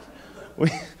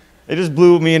 It just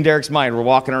blew me and Derek's mind. We're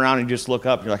walking around and you just look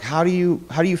up. You're like, how do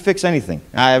you fix anything?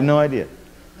 I have no idea.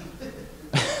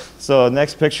 So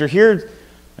next picture here,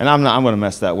 and I'm going to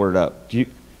mess that word up.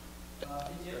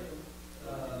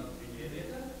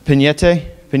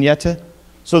 Pinete?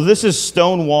 So this is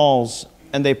stone walls,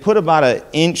 and they put about an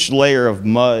inch layer of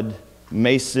mud,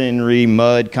 masonry,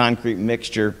 mud, concrete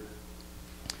mixture.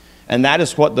 And that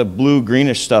is what the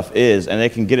blue-greenish stuff is, and they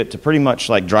can get it to pretty much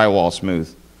like drywall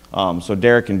smooth. So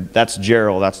Derek, that's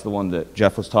Gerald, that's the one that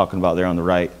Jeff was talking about there on the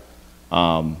right.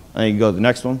 And then you can go to the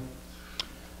next one.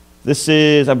 This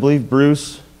is, I believe,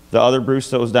 Bruce, the other Bruce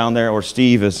that was down there, or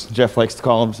Steve, as Jeff likes to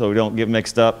call him, so we don't get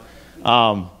mixed up.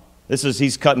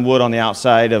 He's cutting wood on the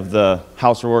outside of the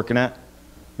house we're working at.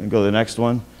 And go to the next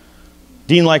one.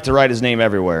 Dean liked to write his name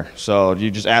everywhere, so you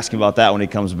just ask him about that when he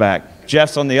comes back.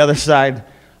 Jeff's on the other side,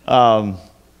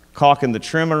 caulking the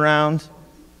trim around.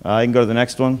 You can go to the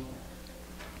next one.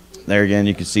 There again,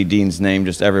 you can see Dean's name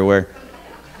just everywhere.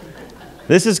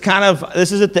 This is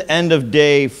at the end of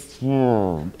day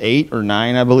 8 or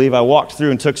 9, I believe. I walked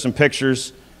through and took some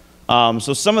pictures.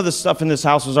 So some of the stuff in this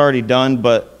house was already done,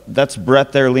 but that's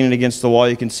Brett there leaning against the wall.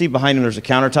 You can see behind him there's a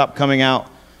countertop coming out.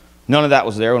 None of that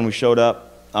was there when we showed up.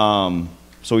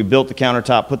 So we built the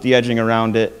countertop, put the edging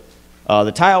around it.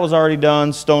 The tile was already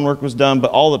done, stonework was done, but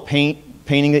all the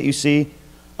painting that you see,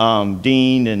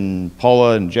 Dean and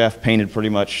Paula and Jeff painted pretty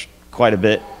much quite a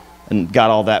bit and got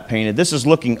all that painted. This is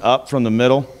looking up from the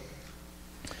middle.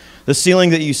 The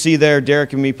ceiling that you see there,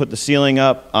 Derek and me put the ceiling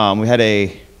up. We had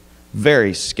a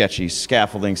very sketchy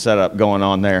scaffolding setup going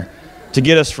on there to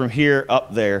get us from here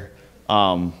up there.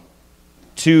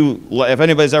 if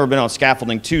anybody's ever been on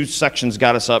scaffolding, 2 sections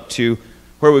got us up to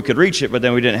where we could reach it, but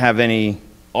then we didn't have any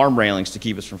arm railings to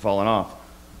keep us from falling off.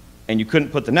 And you couldn't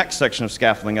put the next section of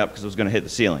scaffolding up because it was going to hit the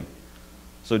ceiling.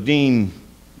 So Dean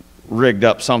rigged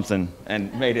up something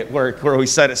and made it work, where we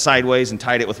set it sideways and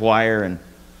tied it with wire, and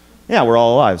yeah, we're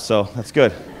all alive, so that's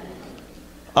good.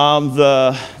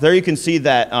 There you can see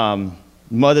that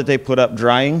mud that they put up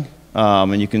drying,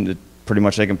 and you can pretty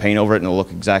much, they can paint over it and it'll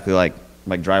look exactly like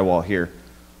drywall here.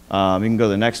 You can go to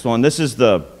the next one. This is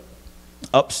the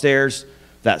upstairs.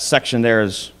 That section there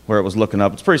is where it was looking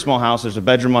up. It's a pretty small house. There's a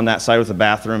bedroom on that side with a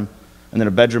bathroom, and then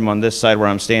a bedroom on this side where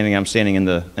I'm standing. I'm standing in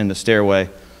the stairway.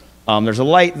 There's a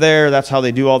light there. That's how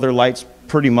they do all their lights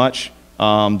pretty much.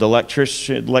 The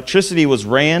electricity was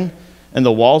ran and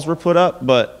the walls were put up,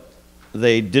 but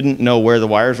they didn't know where the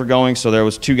wires were going, so there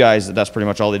was 2 guys that's pretty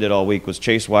much all they did all week was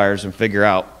chase wires and figure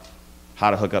out how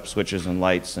to hook up switches and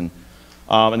lights. And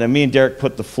then me and Derek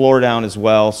put the floor down as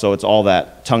well, so it's all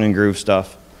that tongue and groove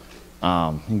stuff.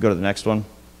 You can go to the next one.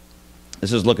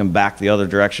 This is looking back the other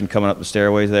direction, coming up the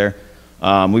stairways there.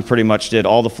 We pretty much did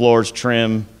all the floors,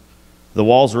 trim. The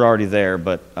walls were already there,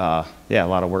 but yeah, a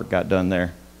lot of work got done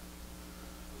there.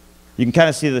 You can kind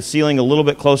of see the ceiling a little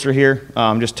bit closer here.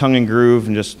 Just tongue and groove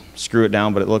and just screw it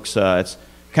down, but it looks, it's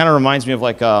kind of reminds me of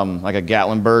like a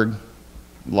Gatlinburg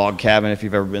log cabin, if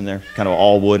you've ever been there, kind of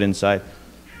all wood inside.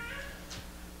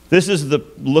 This is the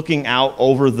looking out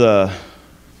over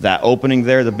that opening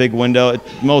there, the big window.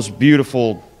 Most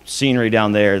beautiful scenery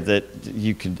down there that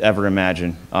you could ever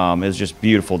imagine. It's just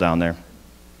beautiful down there.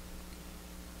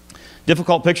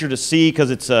 Difficult picture to see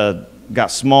because it's got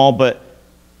small, but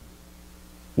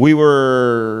we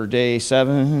were day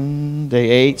 7, day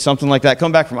 8, something like that,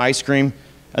 coming back from ice cream,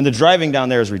 and the driving down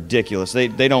there is ridiculous. They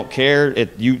don't care.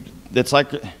 It's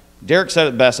like, Derek said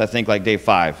it best, I think, like day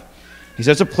 5. He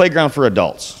said it's a playground for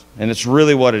adults, and it's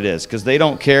really what it is, because they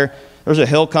don't care. There's a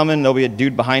hill coming, there'll be a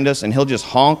dude behind us, and he'll just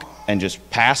honk and just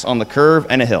pass on the curve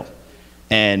and a hill,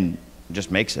 and just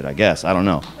makes it, I guess. I don't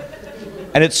know.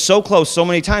 And it's so close so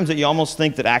many times that you almost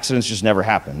think that accidents just never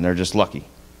happen. They're just lucky.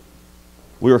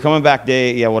 We were coming back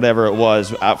whatever it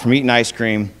was, out from eating ice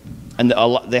cream, and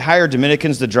they hire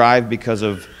Dominicans to drive because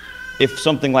of, if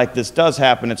something like this does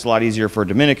happen, it's a lot easier for a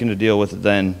Dominican to deal with it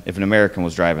than if an American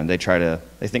was driving. They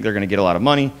think they're going to get a lot of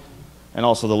money, and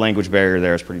also the language barrier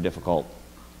there is pretty difficult.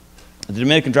 The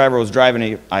Dominican driver was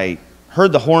driving, I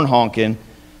heard the horn honking,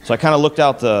 so I kind of looked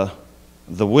out the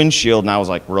windshield, and I was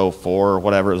like row 4 or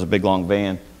whatever. It was a big long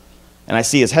van, and I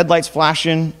see his headlights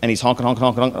flashing, and he's honking, honking,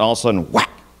 honking, honking, and all of a sudden, whack!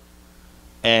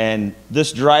 And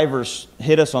this driver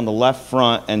hit us on the left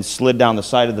front and slid down the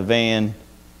side of the van,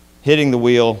 hitting the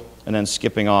wheel and then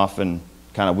skipping off, and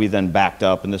we then backed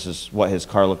up, and this is what his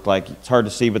car looked like. It's hard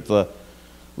to see, but the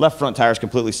left front tire's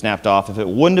completely snapped off. If it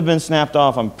wouldn't have been snapped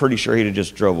off, I'm pretty sure he'd have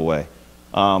just drove away.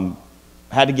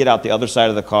 Had to get out the other side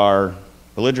of the car,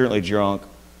 belligerently drunk,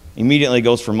 immediately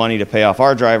goes for money to pay off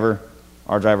our driver.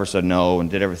 Our driver said no and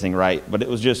did everything right, but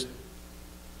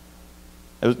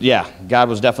God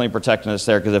was definitely protecting us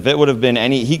there, because if it would have been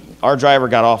our driver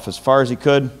got off as far as he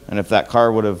could, and if that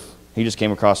car he just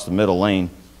came across the middle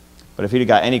lane. But if he'd have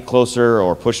got any closer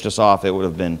or pushed us off, it would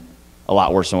have been a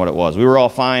lot worse than what it was. We were all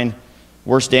fine.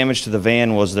 Worst damage to the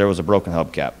van was there was a broken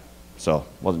hubcap, so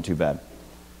it wasn't too bad.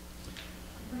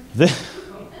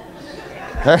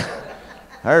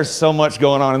 There's so much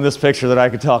going on in this picture that I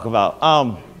could talk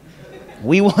about.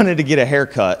 We wanted to get a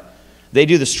haircut. They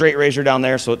do the straight razor down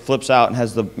there, so it flips out and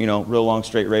has the real long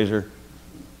straight razor.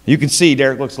 You can see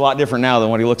Derek looks a lot different now than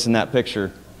when he looks in that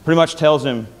picture. Pretty much tells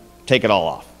him, take it all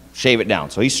off, shave it down.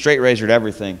 So he straight razored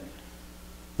everything.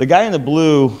 The guy in the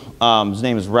blue, his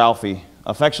name is Ralphie,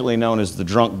 affectionately known as the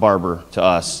drunk barber to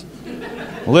us.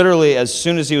 Literally, as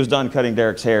soon as he was done cutting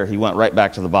Derek's hair, he went right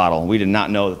back to the bottle. We did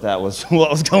not know that was what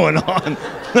was going on.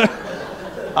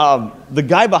 The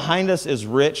guy behind us is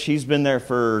Rich. He's been there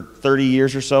for 30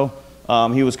 years or so.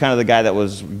 He was kind of the guy that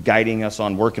was guiding us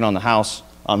on working on the house.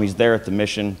 He's there at the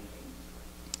mission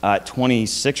at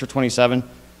 26 or 27.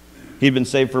 He'd been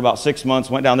saved for about 6 months,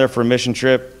 went down there for a mission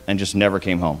trip, and just never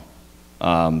came home.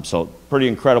 So pretty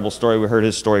incredible story. We heard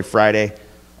his story Friday.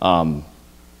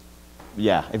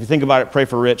 Yeah, if you think about it, pray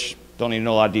for Rich. Don't need to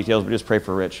know a lot of details, but just pray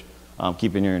for Rich.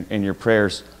 Keep in your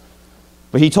prayers.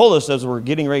 But he told us as we're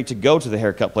getting ready to go to the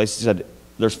haircut place, he said,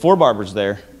 there's 4 barbers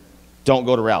there. Don't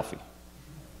go to Ralphie.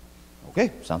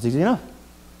 Okay, sounds easy enough.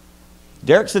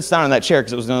 Derek sits down in that chair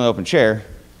because it was an open chair.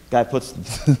 Guy puts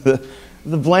the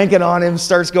blanket on him,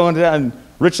 starts going down, and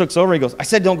Rich looks over and he goes, I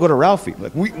said don't go to Ralphie.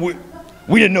 Like, we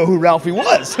didn't know who Ralphie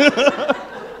was.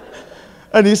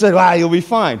 And he said, wow, you'll be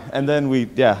fine. And then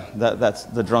that's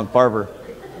the drunk barber.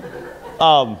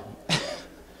 And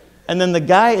then the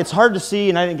guy, it's hard to see,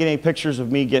 and I didn't get any pictures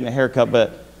of me getting a haircut,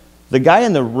 but the guy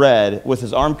in the red with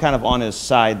his arm kind of on his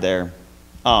side there,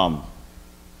 kind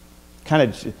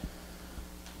of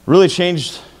really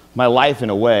changed my life in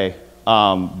a way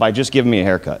by just giving me a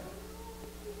haircut.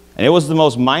 And it was the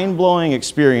most mind-blowing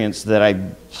experience that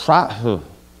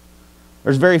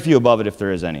there's very few above it if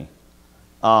there is any.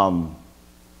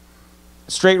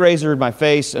 Straight razor in my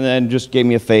face and then just gave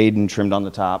me a fade and trimmed on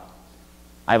the top.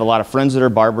 I have a lot of friends that are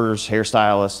barbers,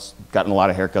 hairstylists, gotten a lot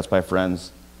of haircuts by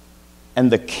friends.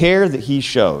 And the care that he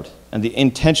showed and the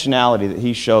intentionality that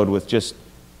he showed with just,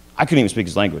 I couldn't even speak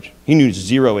his language. He knew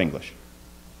zero English.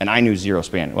 And I knew zero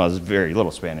Spanish. Well, it was very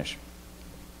little Spanish.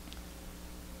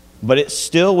 But it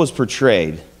still was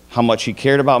portrayed how much he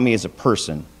cared about me as a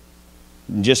person,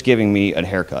 just giving me a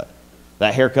haircut.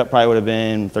 That haircut probably would have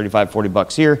been $35,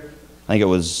 $40 here. I think it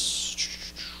was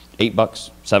 $8,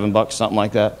 $7, something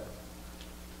like that.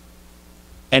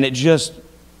 And it just,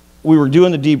 we were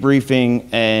doing the debriefing,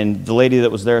 and the lady that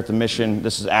was there at the mission,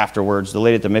 this is afterwards, the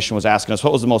lady at the mission was asking us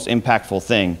what was the most impactful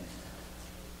thing.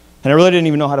 And I really didn't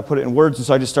even know how to put it in words, and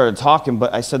so I just started talking,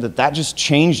 but I said that just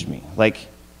changed me. Like,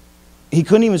 he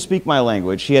couldn't even speak my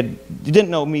language. He didn't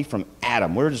know me from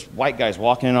Adam. We were just white guys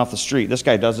walking in off the street. This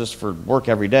guy does this for work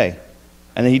every day.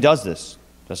 And then he does this.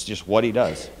 That's just what he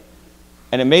does.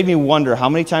 And it made me wonder, how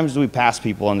many times do we pass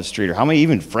people on the street, or how many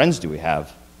even friends do we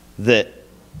have that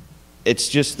it's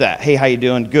just that, hey, how you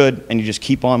doing? Good, and you just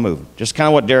keep on moving. Just kind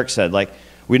of what Derek said. Like,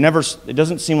 it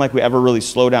doesn't seem like we ever really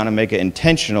slow down and make it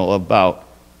intentional about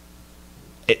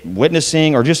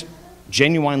witnessing or just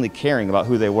genuinely caring about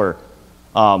who they were.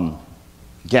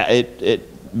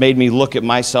 It made me look at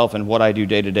myself and what I do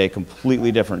day to day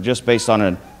completely different, just based on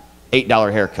an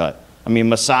 $8 haircut. I mean,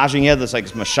 massaging, he had this like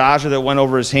massager that went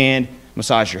over his hand,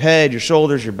 massage your head, your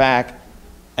shoulders, your back.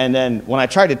 And then when I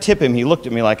tried to tip him, he looked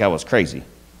at me like I was crazy.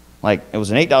 Like, it was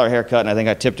an $8 haircut, and I think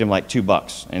I tipped him like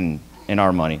 $2 in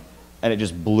our money. And it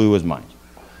just blew his mind.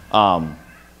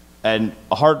 And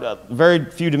very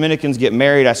few Dominicans get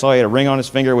married. I saw he had a ring on his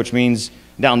finger, which means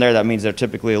down there, that means they're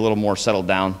typically a little more settled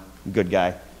down. Good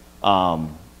guy.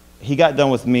 He got done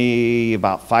with me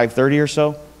about 5:30 or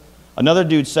so. Another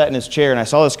dude sat in his chair, and I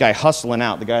saw this guy hustling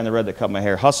out, the guy in the red that cut my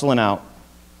hair, hustling out,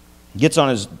 gets on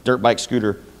his dirt bike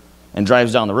scooter and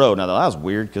drives down the road. Now, that was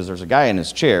weird because there's a guy in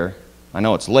his chair. I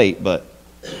know it's late, but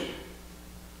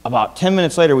about 10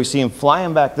 minutes later, we see him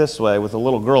flying back this way with a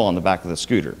little girl on the back of the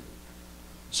scooter.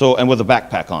 And with a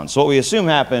backpack on. So what we assume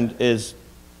happened is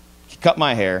he cut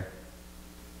my hair,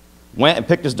 went and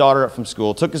picked his daughter up from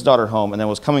school, took his daughter home, and then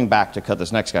was coming back to cut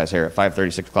this next guy's hair at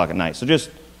 5:30, 6 o'clock at night. So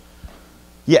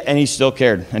and he still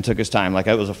cared and took his time. Like,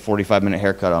 it was a 45-minute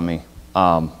haircut on me.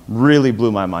 Really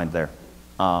blew my mind there.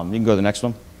 You can go to the next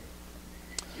one.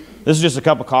 This is just a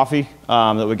cup of coffee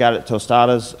that we got at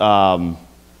Tostadas.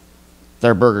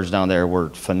 Their burgers down there were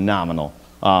phenomenal.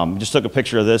 Just took a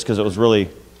picture of this because it was really,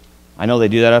 I know they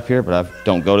do that up here, but I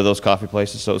don't go to those coffee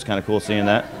places, so it was kind of cool seeing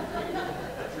that.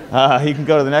 You can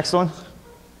go to the next one.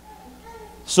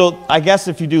 So I guess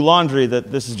if you do laundry,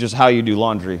 this is just how you do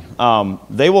laundry.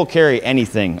 They will carry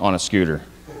anything on a scooter.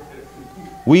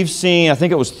 We've seen, I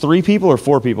think it was 3 people or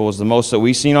 4 people was the most that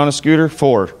we've seen on a scooter.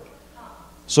 4.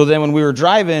 So then when we were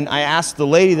driving, I asked the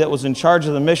lady that was in charge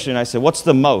of the mission, I said, what's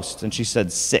the most? And she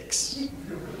said 6.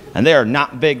 And they are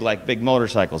not big like big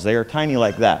motorcycles. They are tiny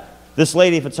like that. This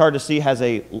lady, if it's hard to see, has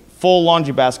a full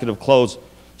laundry basket of clothes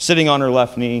sitting on her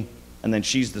left knee, and then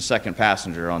she's the second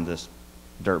passenger on this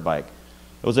dirt bike.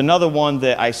 There was another one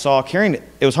that I saw carrying,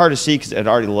 it was hard to see because it had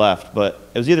already left, but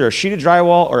it was either a sheet of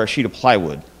drywall or a sheet of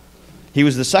plywood. He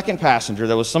was the second passenger.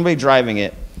 There was somebody driving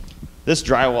it. This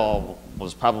drywall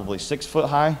was probably 6 foot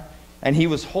high, and he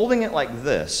was holding it like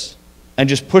this and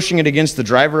just pushing it against the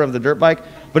driver of the dirt bike,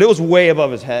 but it was way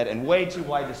above his head and way too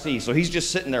wide to see. So he's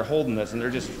just sitting there holding this, and they're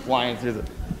just flying through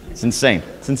it's insane.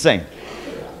 It's insane.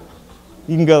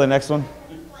 You can go to the next one.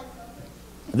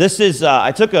 This is,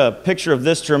 I took a picture of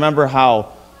this to remember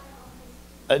how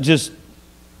just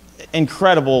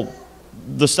incredible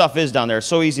the stuff is down there. It's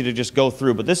so easy to just go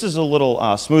through, but this is a little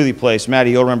smoothie place.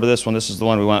 Maddie, you'll remember this one. This is the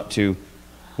one we went to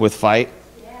with Fight.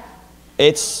 Yeah.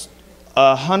 It's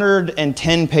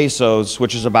 110 pesos,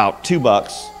 which is about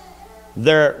 $2.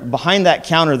 There, behind that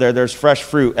counter there's fresh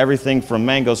fruit, everything from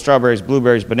mangoes, strawberries,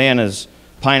 blueberries, bananas,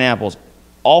 pineapples,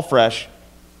 all fresh.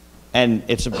 And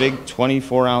it's a big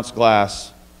 24-ounce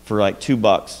glass for like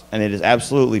 $2, and it is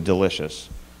absolutely delicious.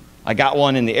 I got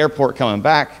one in the airport coming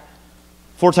back,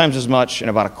 4 times as much and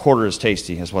about a quarter as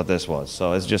tasty as what this was.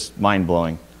 So it's just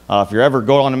mind-blowing. If you're ever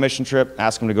going on a mission trip,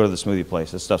 ask them to go to the smoothie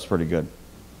place. This stuff's pretty good.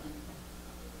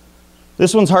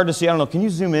 This one's hard to see. I don't know. Can you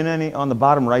zoom in any on the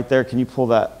bottom right there? Can you pull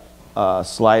that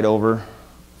slide over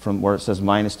from where it says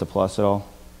minus to plus at all?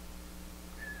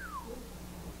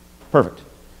 Perfect.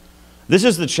 This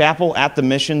is the chapel at the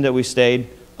mission that we stayed.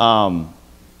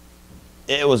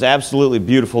 It was absolutely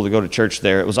beautiful to go to church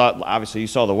there. It was obviously, you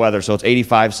saw the weather, so it's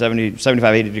 85, 70,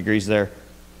 75, 80 degrees there.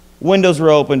 Windows were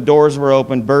open, doors were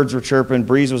open, birds were chirping,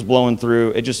 breeze was blowing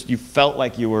through. You felt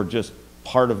like you were just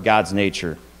part of God's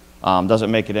nature.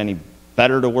 Doesn't make it any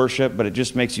better to worship, but it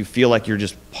just makes you feel like you're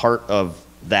just part of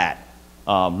that.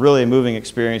 Really a moving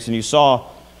experience. And you saw,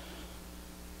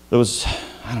 there was,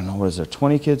 I don't know, what is there,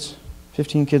 20 kids,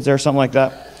 15 kids there, something like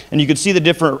that. And you could see the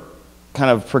different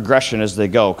kind of progression as they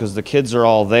go, because the kids are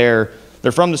all there.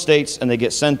 They're from the States, and they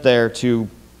get sent there to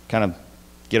kind of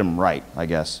get them right, I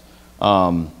guess.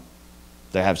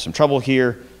 They have some trouble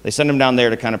here. They send them down there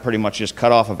to kind of pretty much just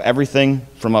cut off of everything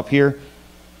from up here.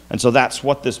 And so that's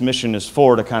what this mission is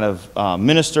for, to kind of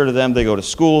minister to them. They go to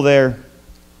school there,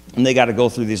 and they got to go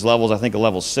through these levels. I think a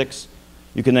level 6,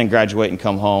 you can then graduate and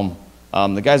come home.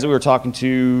 The guys that we were talking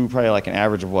to, probably like an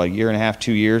average of, what, a year and a half,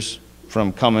 2 years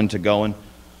from coming to going.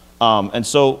 And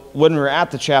so when we were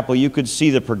at the chapel, you could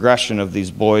see the progression of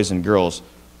these boys and girls. It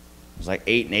was like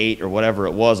 8 and 8 or whatever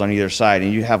it was on either side.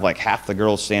 And you have like half the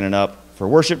girls standing up for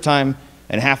worship time,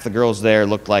 and half the girls there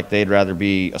looked like they'd rather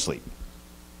be asleep.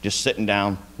 Just sitting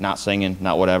down, not singing,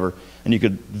 not whatever. And you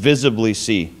could visibly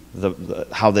see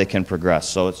how they can progress.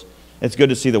 So it's good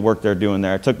to see the work they're doing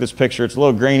there. I took this picture. It's a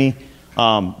little grainy,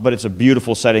 but it's a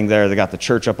beautiful setting there. They got the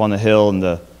church up on the hill, and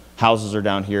the houses are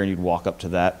down here, and you'd walk up to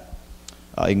that.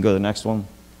 You can go to the next one.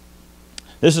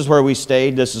 This is where we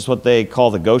stayed. This is what they call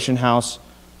the Goshen House.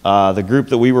 The group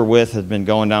that we were with had been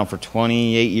going down for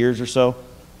 28 years or so.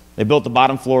 They built the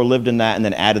bottom floor, lived in that, and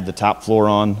then added the top floor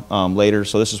on later.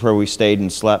 So this is where we stayed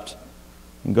and slept. You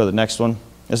can go to the next one.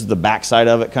 This is the back side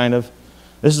of it, kind of.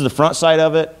 This is the front side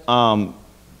of it.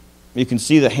 You can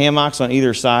see the hammocks on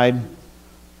either side.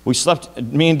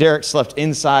 Me and Derek slept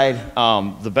inside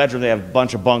the bedroom. They have a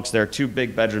bunch of bunks there, 2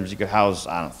 big bedrooms. You could house,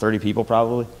 30 people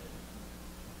probably.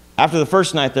 After the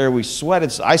first night there, I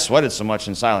sweated so much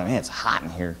inside, like, man, it's hot in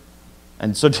here.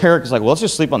 And so Derek was like, well, let's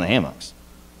just sleep on the hammocks.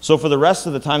 So for the rest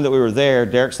of the time that we were there,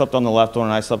 Derek slept on the left one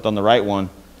and I slept on the right one.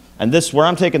 And this, where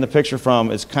I'm taking the picture from,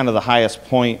 is kind of the highest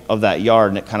point of that yard,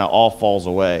 and it kind of all falls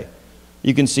away.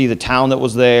 You can see the town that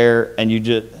was there, and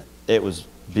it was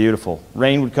beautiful.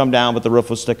 Rain would come down, but the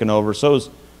roof was sticking over. So it was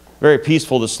very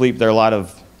peaceful to sleep there. A lot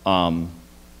of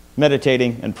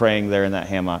meditating and praying there in that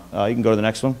hammock. You can go to the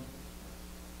next one.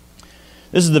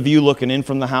 This is the view looking in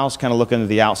from the house, kind of looking to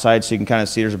the outside, so you can kind of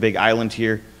see there's a big island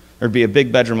here. There'd be a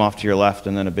big bedroom off to your left,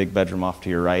 and then a big bedroom off to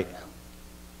your right.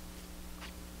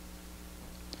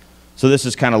 So this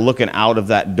is kind of looking out of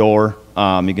that door.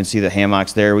 You can see the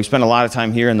hammocks there. We spend a lot of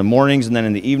time here in the mornings and then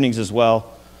in the evenings as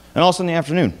well. And also in the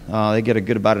afternoon. They get a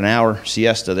good about an hour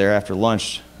siesta there after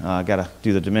lunch. Got to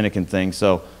do the Dominican thing.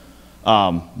 So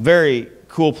very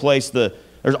cool place.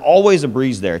 There's always a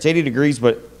breeze there. It's 80 degrees,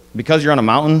 but because you're on a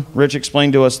mountain, Rich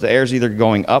explained to us, the air's either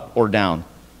going up or down.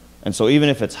 And so even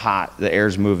if it's hot, the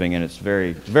air's moving, and it's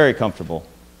very, very comfortable.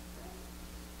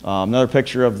 Another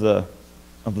picture of the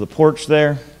porch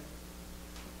there.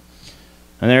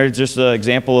 And there's just an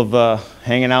example of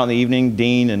hanging out in the evening,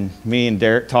 Dean and me and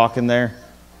Derek talking there.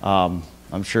 I'm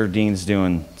sure Dean's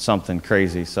doing something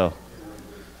crazy, so.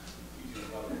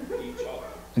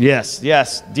 Yes,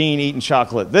 Dean eating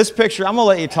chocolate. This picture, I'm going to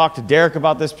let you talk to Derek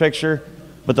about this picture,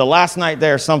 but the last night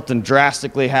there, something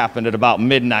drastically happened at about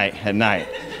midnight at night.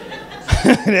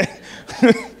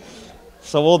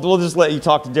 So we'll just let you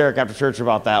talk to Derek after church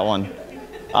about that one.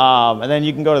 And then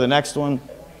you can go to the next one.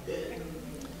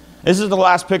 This is the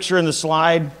last picture in the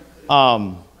slide.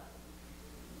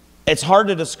 It's hard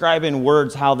to describe in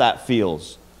words how that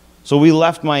feels. So we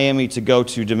left Miami to go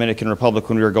to Dominican Republic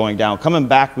when we were going down. Coming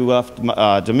back, we left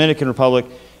Dominican Republic,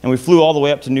 and we flew all the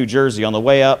way up to New Jersey. On the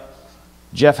way up,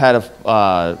 Jeff had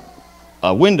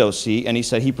a window seat, and he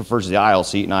said he prefers the aisle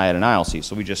seat, and I had an aisle seat.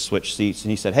 So we just switched seats,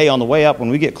 and he said, hey, on the way up, when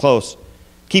we get close,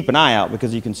 keep an eye out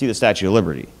because you can see the Statue of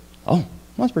Liberty. Oh, well,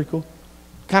 that's pretty cool.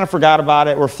 Kind of forgot about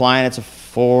it. We're flying. It's a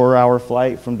 4-hour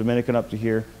flight from Dominican up to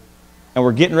here. And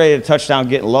we're getting ready to touch down,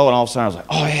 getting low, and all of a sudden I was like,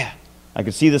 oh, yeah. I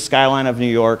could see the skyline of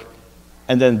New York,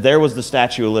 and then there was the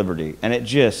Statue of Liberty. And it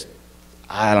just,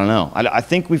 I don't know. I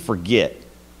think we forget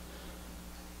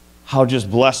how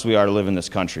just blessed we are to live in this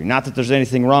country. Not that there's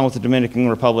anything wrong with the Dominican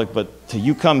Republic, but till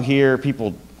you come here,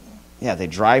 people, yeah, they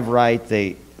drive right.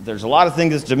 There's a lot of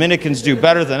things that Dominicans do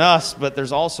better than us, but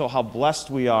there's also how blessed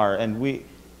we are and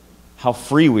how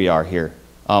free we are here.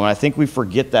 And I think we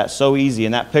forget that so easy,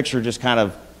 and that picture just kind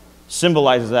of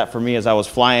symbolizes that for me as I was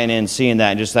flying in, seeing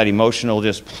that, and just that emotional,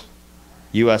 just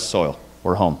U.S. soil.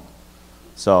 We're home.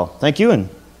 So thank you, and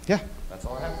yeah, that's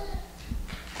all I have.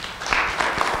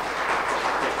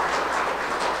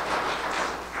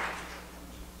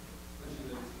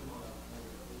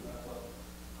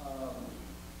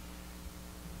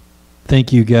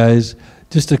 Thank you, guys.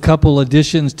 Just a couple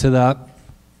additions to that.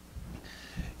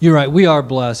 You're right, we are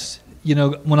blessed. You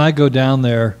know, when I go down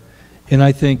there, and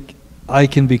I think I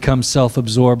can become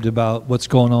self-absorbed about what's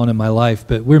going on in my life,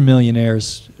 but we're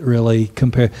millionaires, really,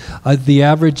 compared. The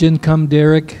average income,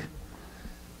 Derek?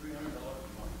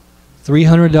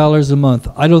 $300 a month.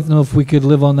 I don't know if we could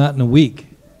live on that in a week.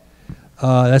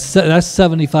 That's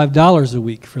 $75 a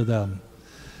week for them.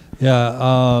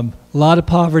 Yeah, a lot of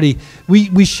poverty.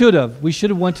 We should have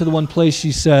went to the one place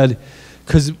she said,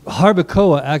 because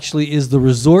Barbacoa actually is the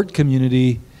resort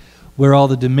community where all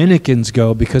the Dominicans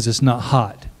go because it's not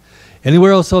hot.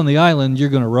 Anywhere else on the island, you're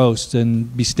going to roast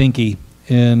and be stinky,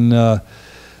 and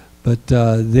but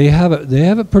they have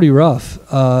it pretty rough,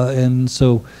 and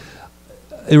so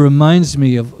it reminds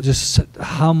me of just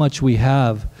how much we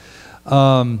have.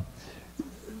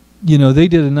 You know, they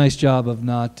did a nice job of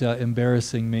not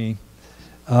embarrassing me.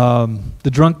 The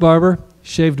drunk barber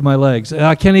shaved my legs.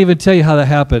 I can't even tell you how that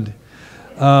happened.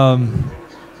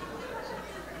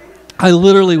 I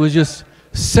literally was just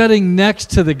sitting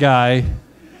next to the guy,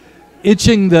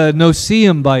 itching the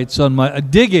no-see-um bites on my,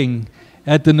 digging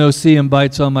at the no-see-um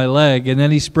bites on my leg, and then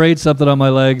he sprayed something on my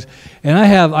legs. And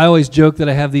I always joke that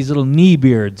I have these little knee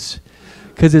beards,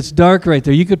 because it's dark right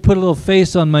there. You could put a little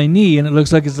face on my knee, and it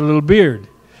looks like it's a little beard.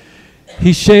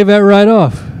 He shaved that right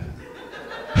off.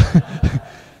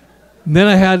 And then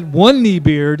I had one knee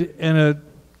beard and a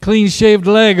clean-shaved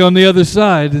leg on the other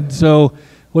side, and so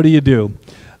what do you do?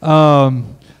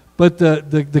 But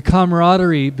the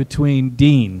camaraderie between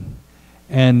Dean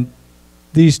and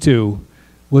these two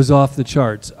was off the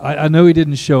charts. I know he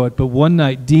didn't show it, but one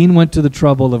night Dean went to the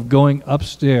trouble of going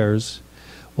upstairs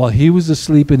while he was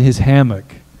asleep in his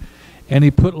hammock, and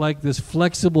he put like this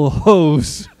flexible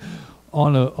hose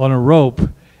on a rope,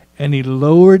 and he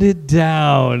lowered it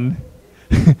down.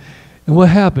 And what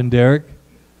happened, Derek?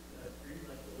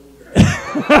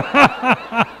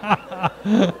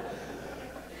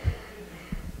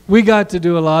 We got to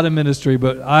do a lot of ministry,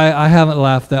 but I haven't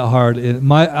laughed that hard.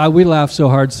 We laughed so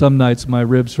hard some nights my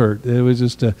ribs hurt. It was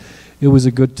just it was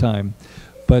a good time.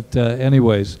 But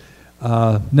anyways,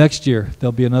 next year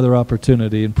there'll be another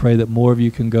opportunity, and pray that more of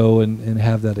you can go and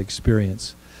have that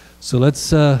experience. So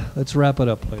let's wrap it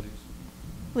up, ladies.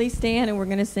 Please stand, and we're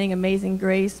going to sing Amazing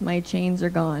Grace, My Chains Are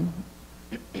Gone.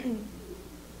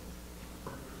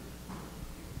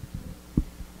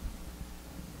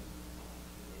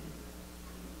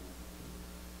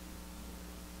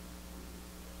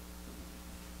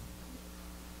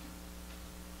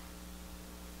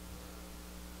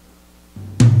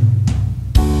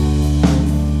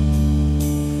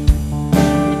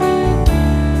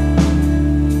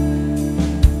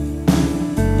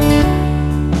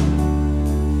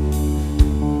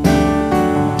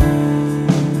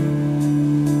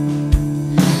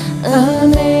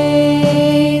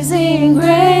 Amazing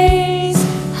grace,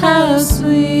 how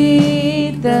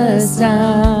sweet the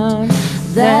sound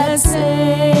that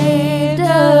saved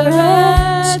a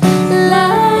wretch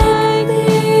like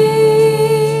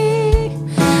me.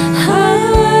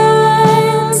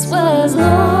 I once was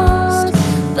lost,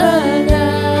 but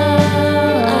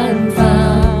now I'm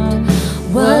found.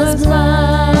 Was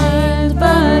blind,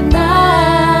 but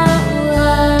now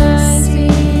I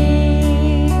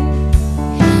see.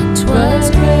 'Twas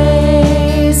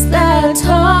grace that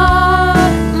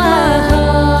taught my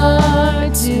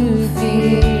heart to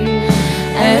fear,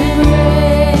 and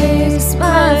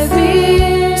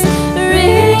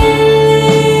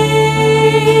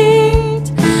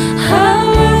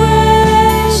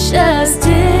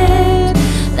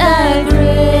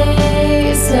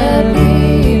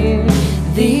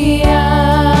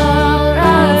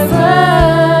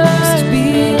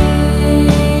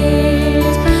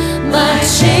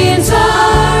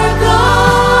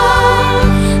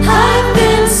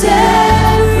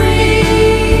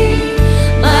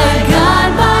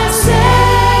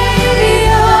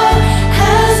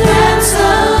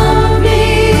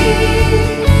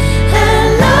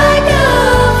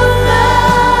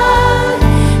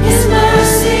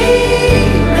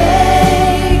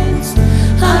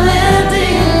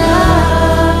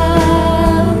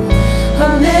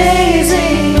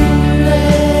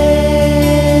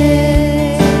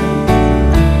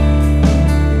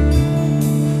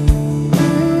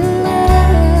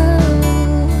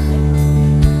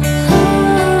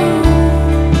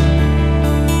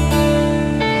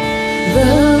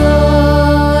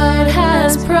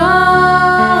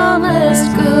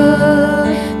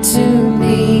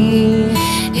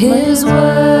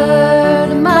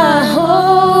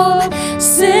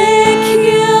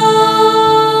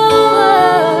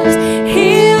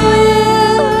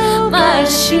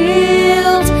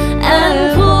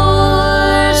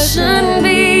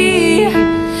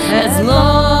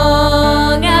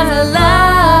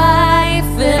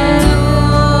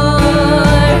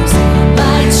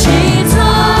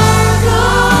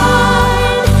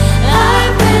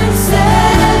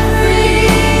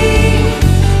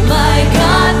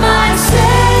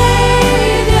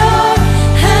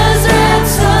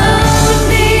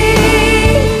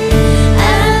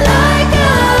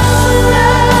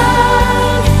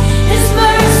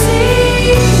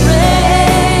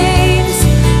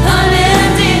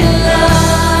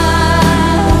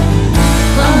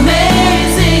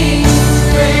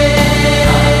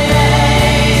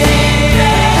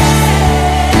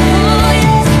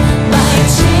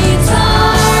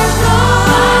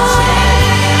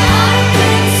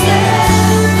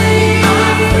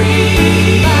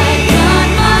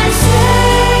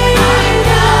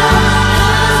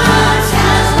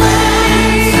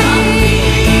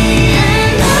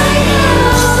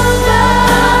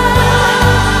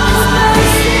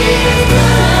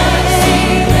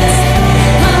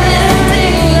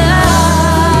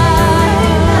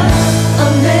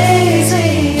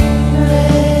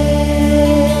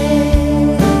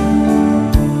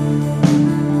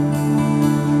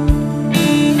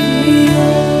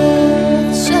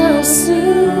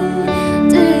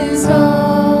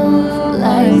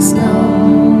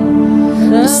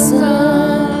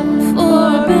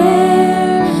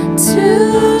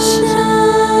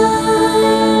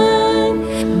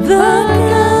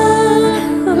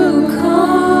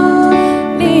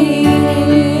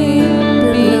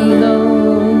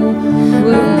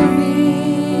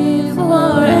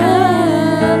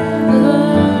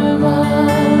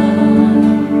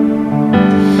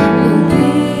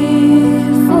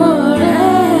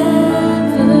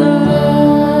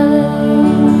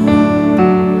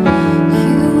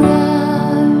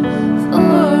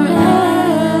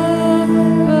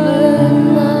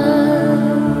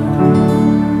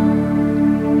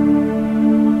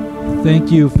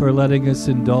thank you for letting us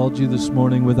indulge you this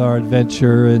morning with our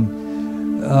adventure.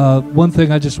 And one thing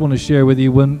I just want to share with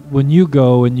you, when you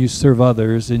go and you serve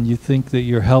others and you think that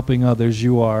you're helping others,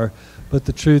 you are. But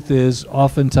the truth is,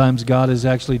 oftentimes God is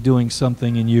actually doing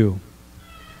something in you.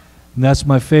 And that's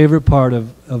my favorite part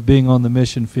of being on the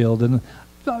mission field. And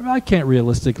I can't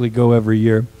realistically go every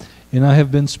year. And I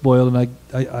have been spoiled, and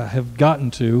I have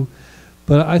gotten to.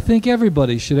 But I think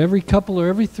everybody should, every couple or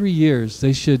every 3 years,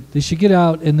 they should get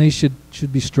out and they should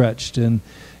be stretched and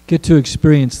get to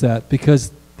experience that,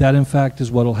 because that, in fact, is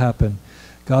what will happen.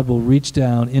 God will reach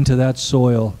down into that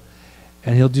soil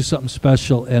and He'll do something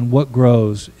special, and what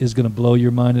grows is going to blow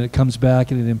your mind, and it comes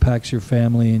back and it impacts your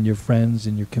family and your friends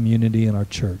and your community and our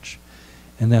church.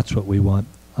 And that's what we want.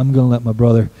 I'm going to let my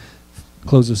brother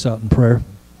close us out in prayer.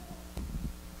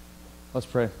 Let's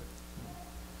pray.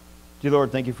 Dear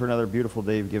Lord, thank you for another beautiful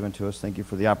day you've given to us. Thank you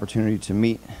for the opportunity to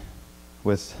meet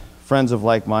with friends of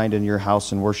like mind in your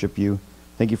house and worship you.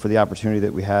 Thank you for the opportunity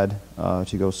that we had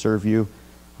to go serve you.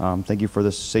 Thank you for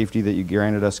the safety that you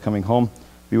granted us coming home.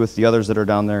 Be with the others that are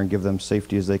down there and give them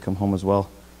safety as they come home as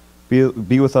well.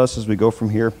 Be with us as we go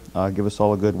from here. Give us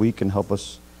all a good week and help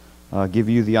us give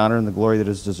you the honor and the glory that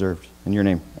is deserved. In your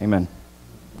name, amen.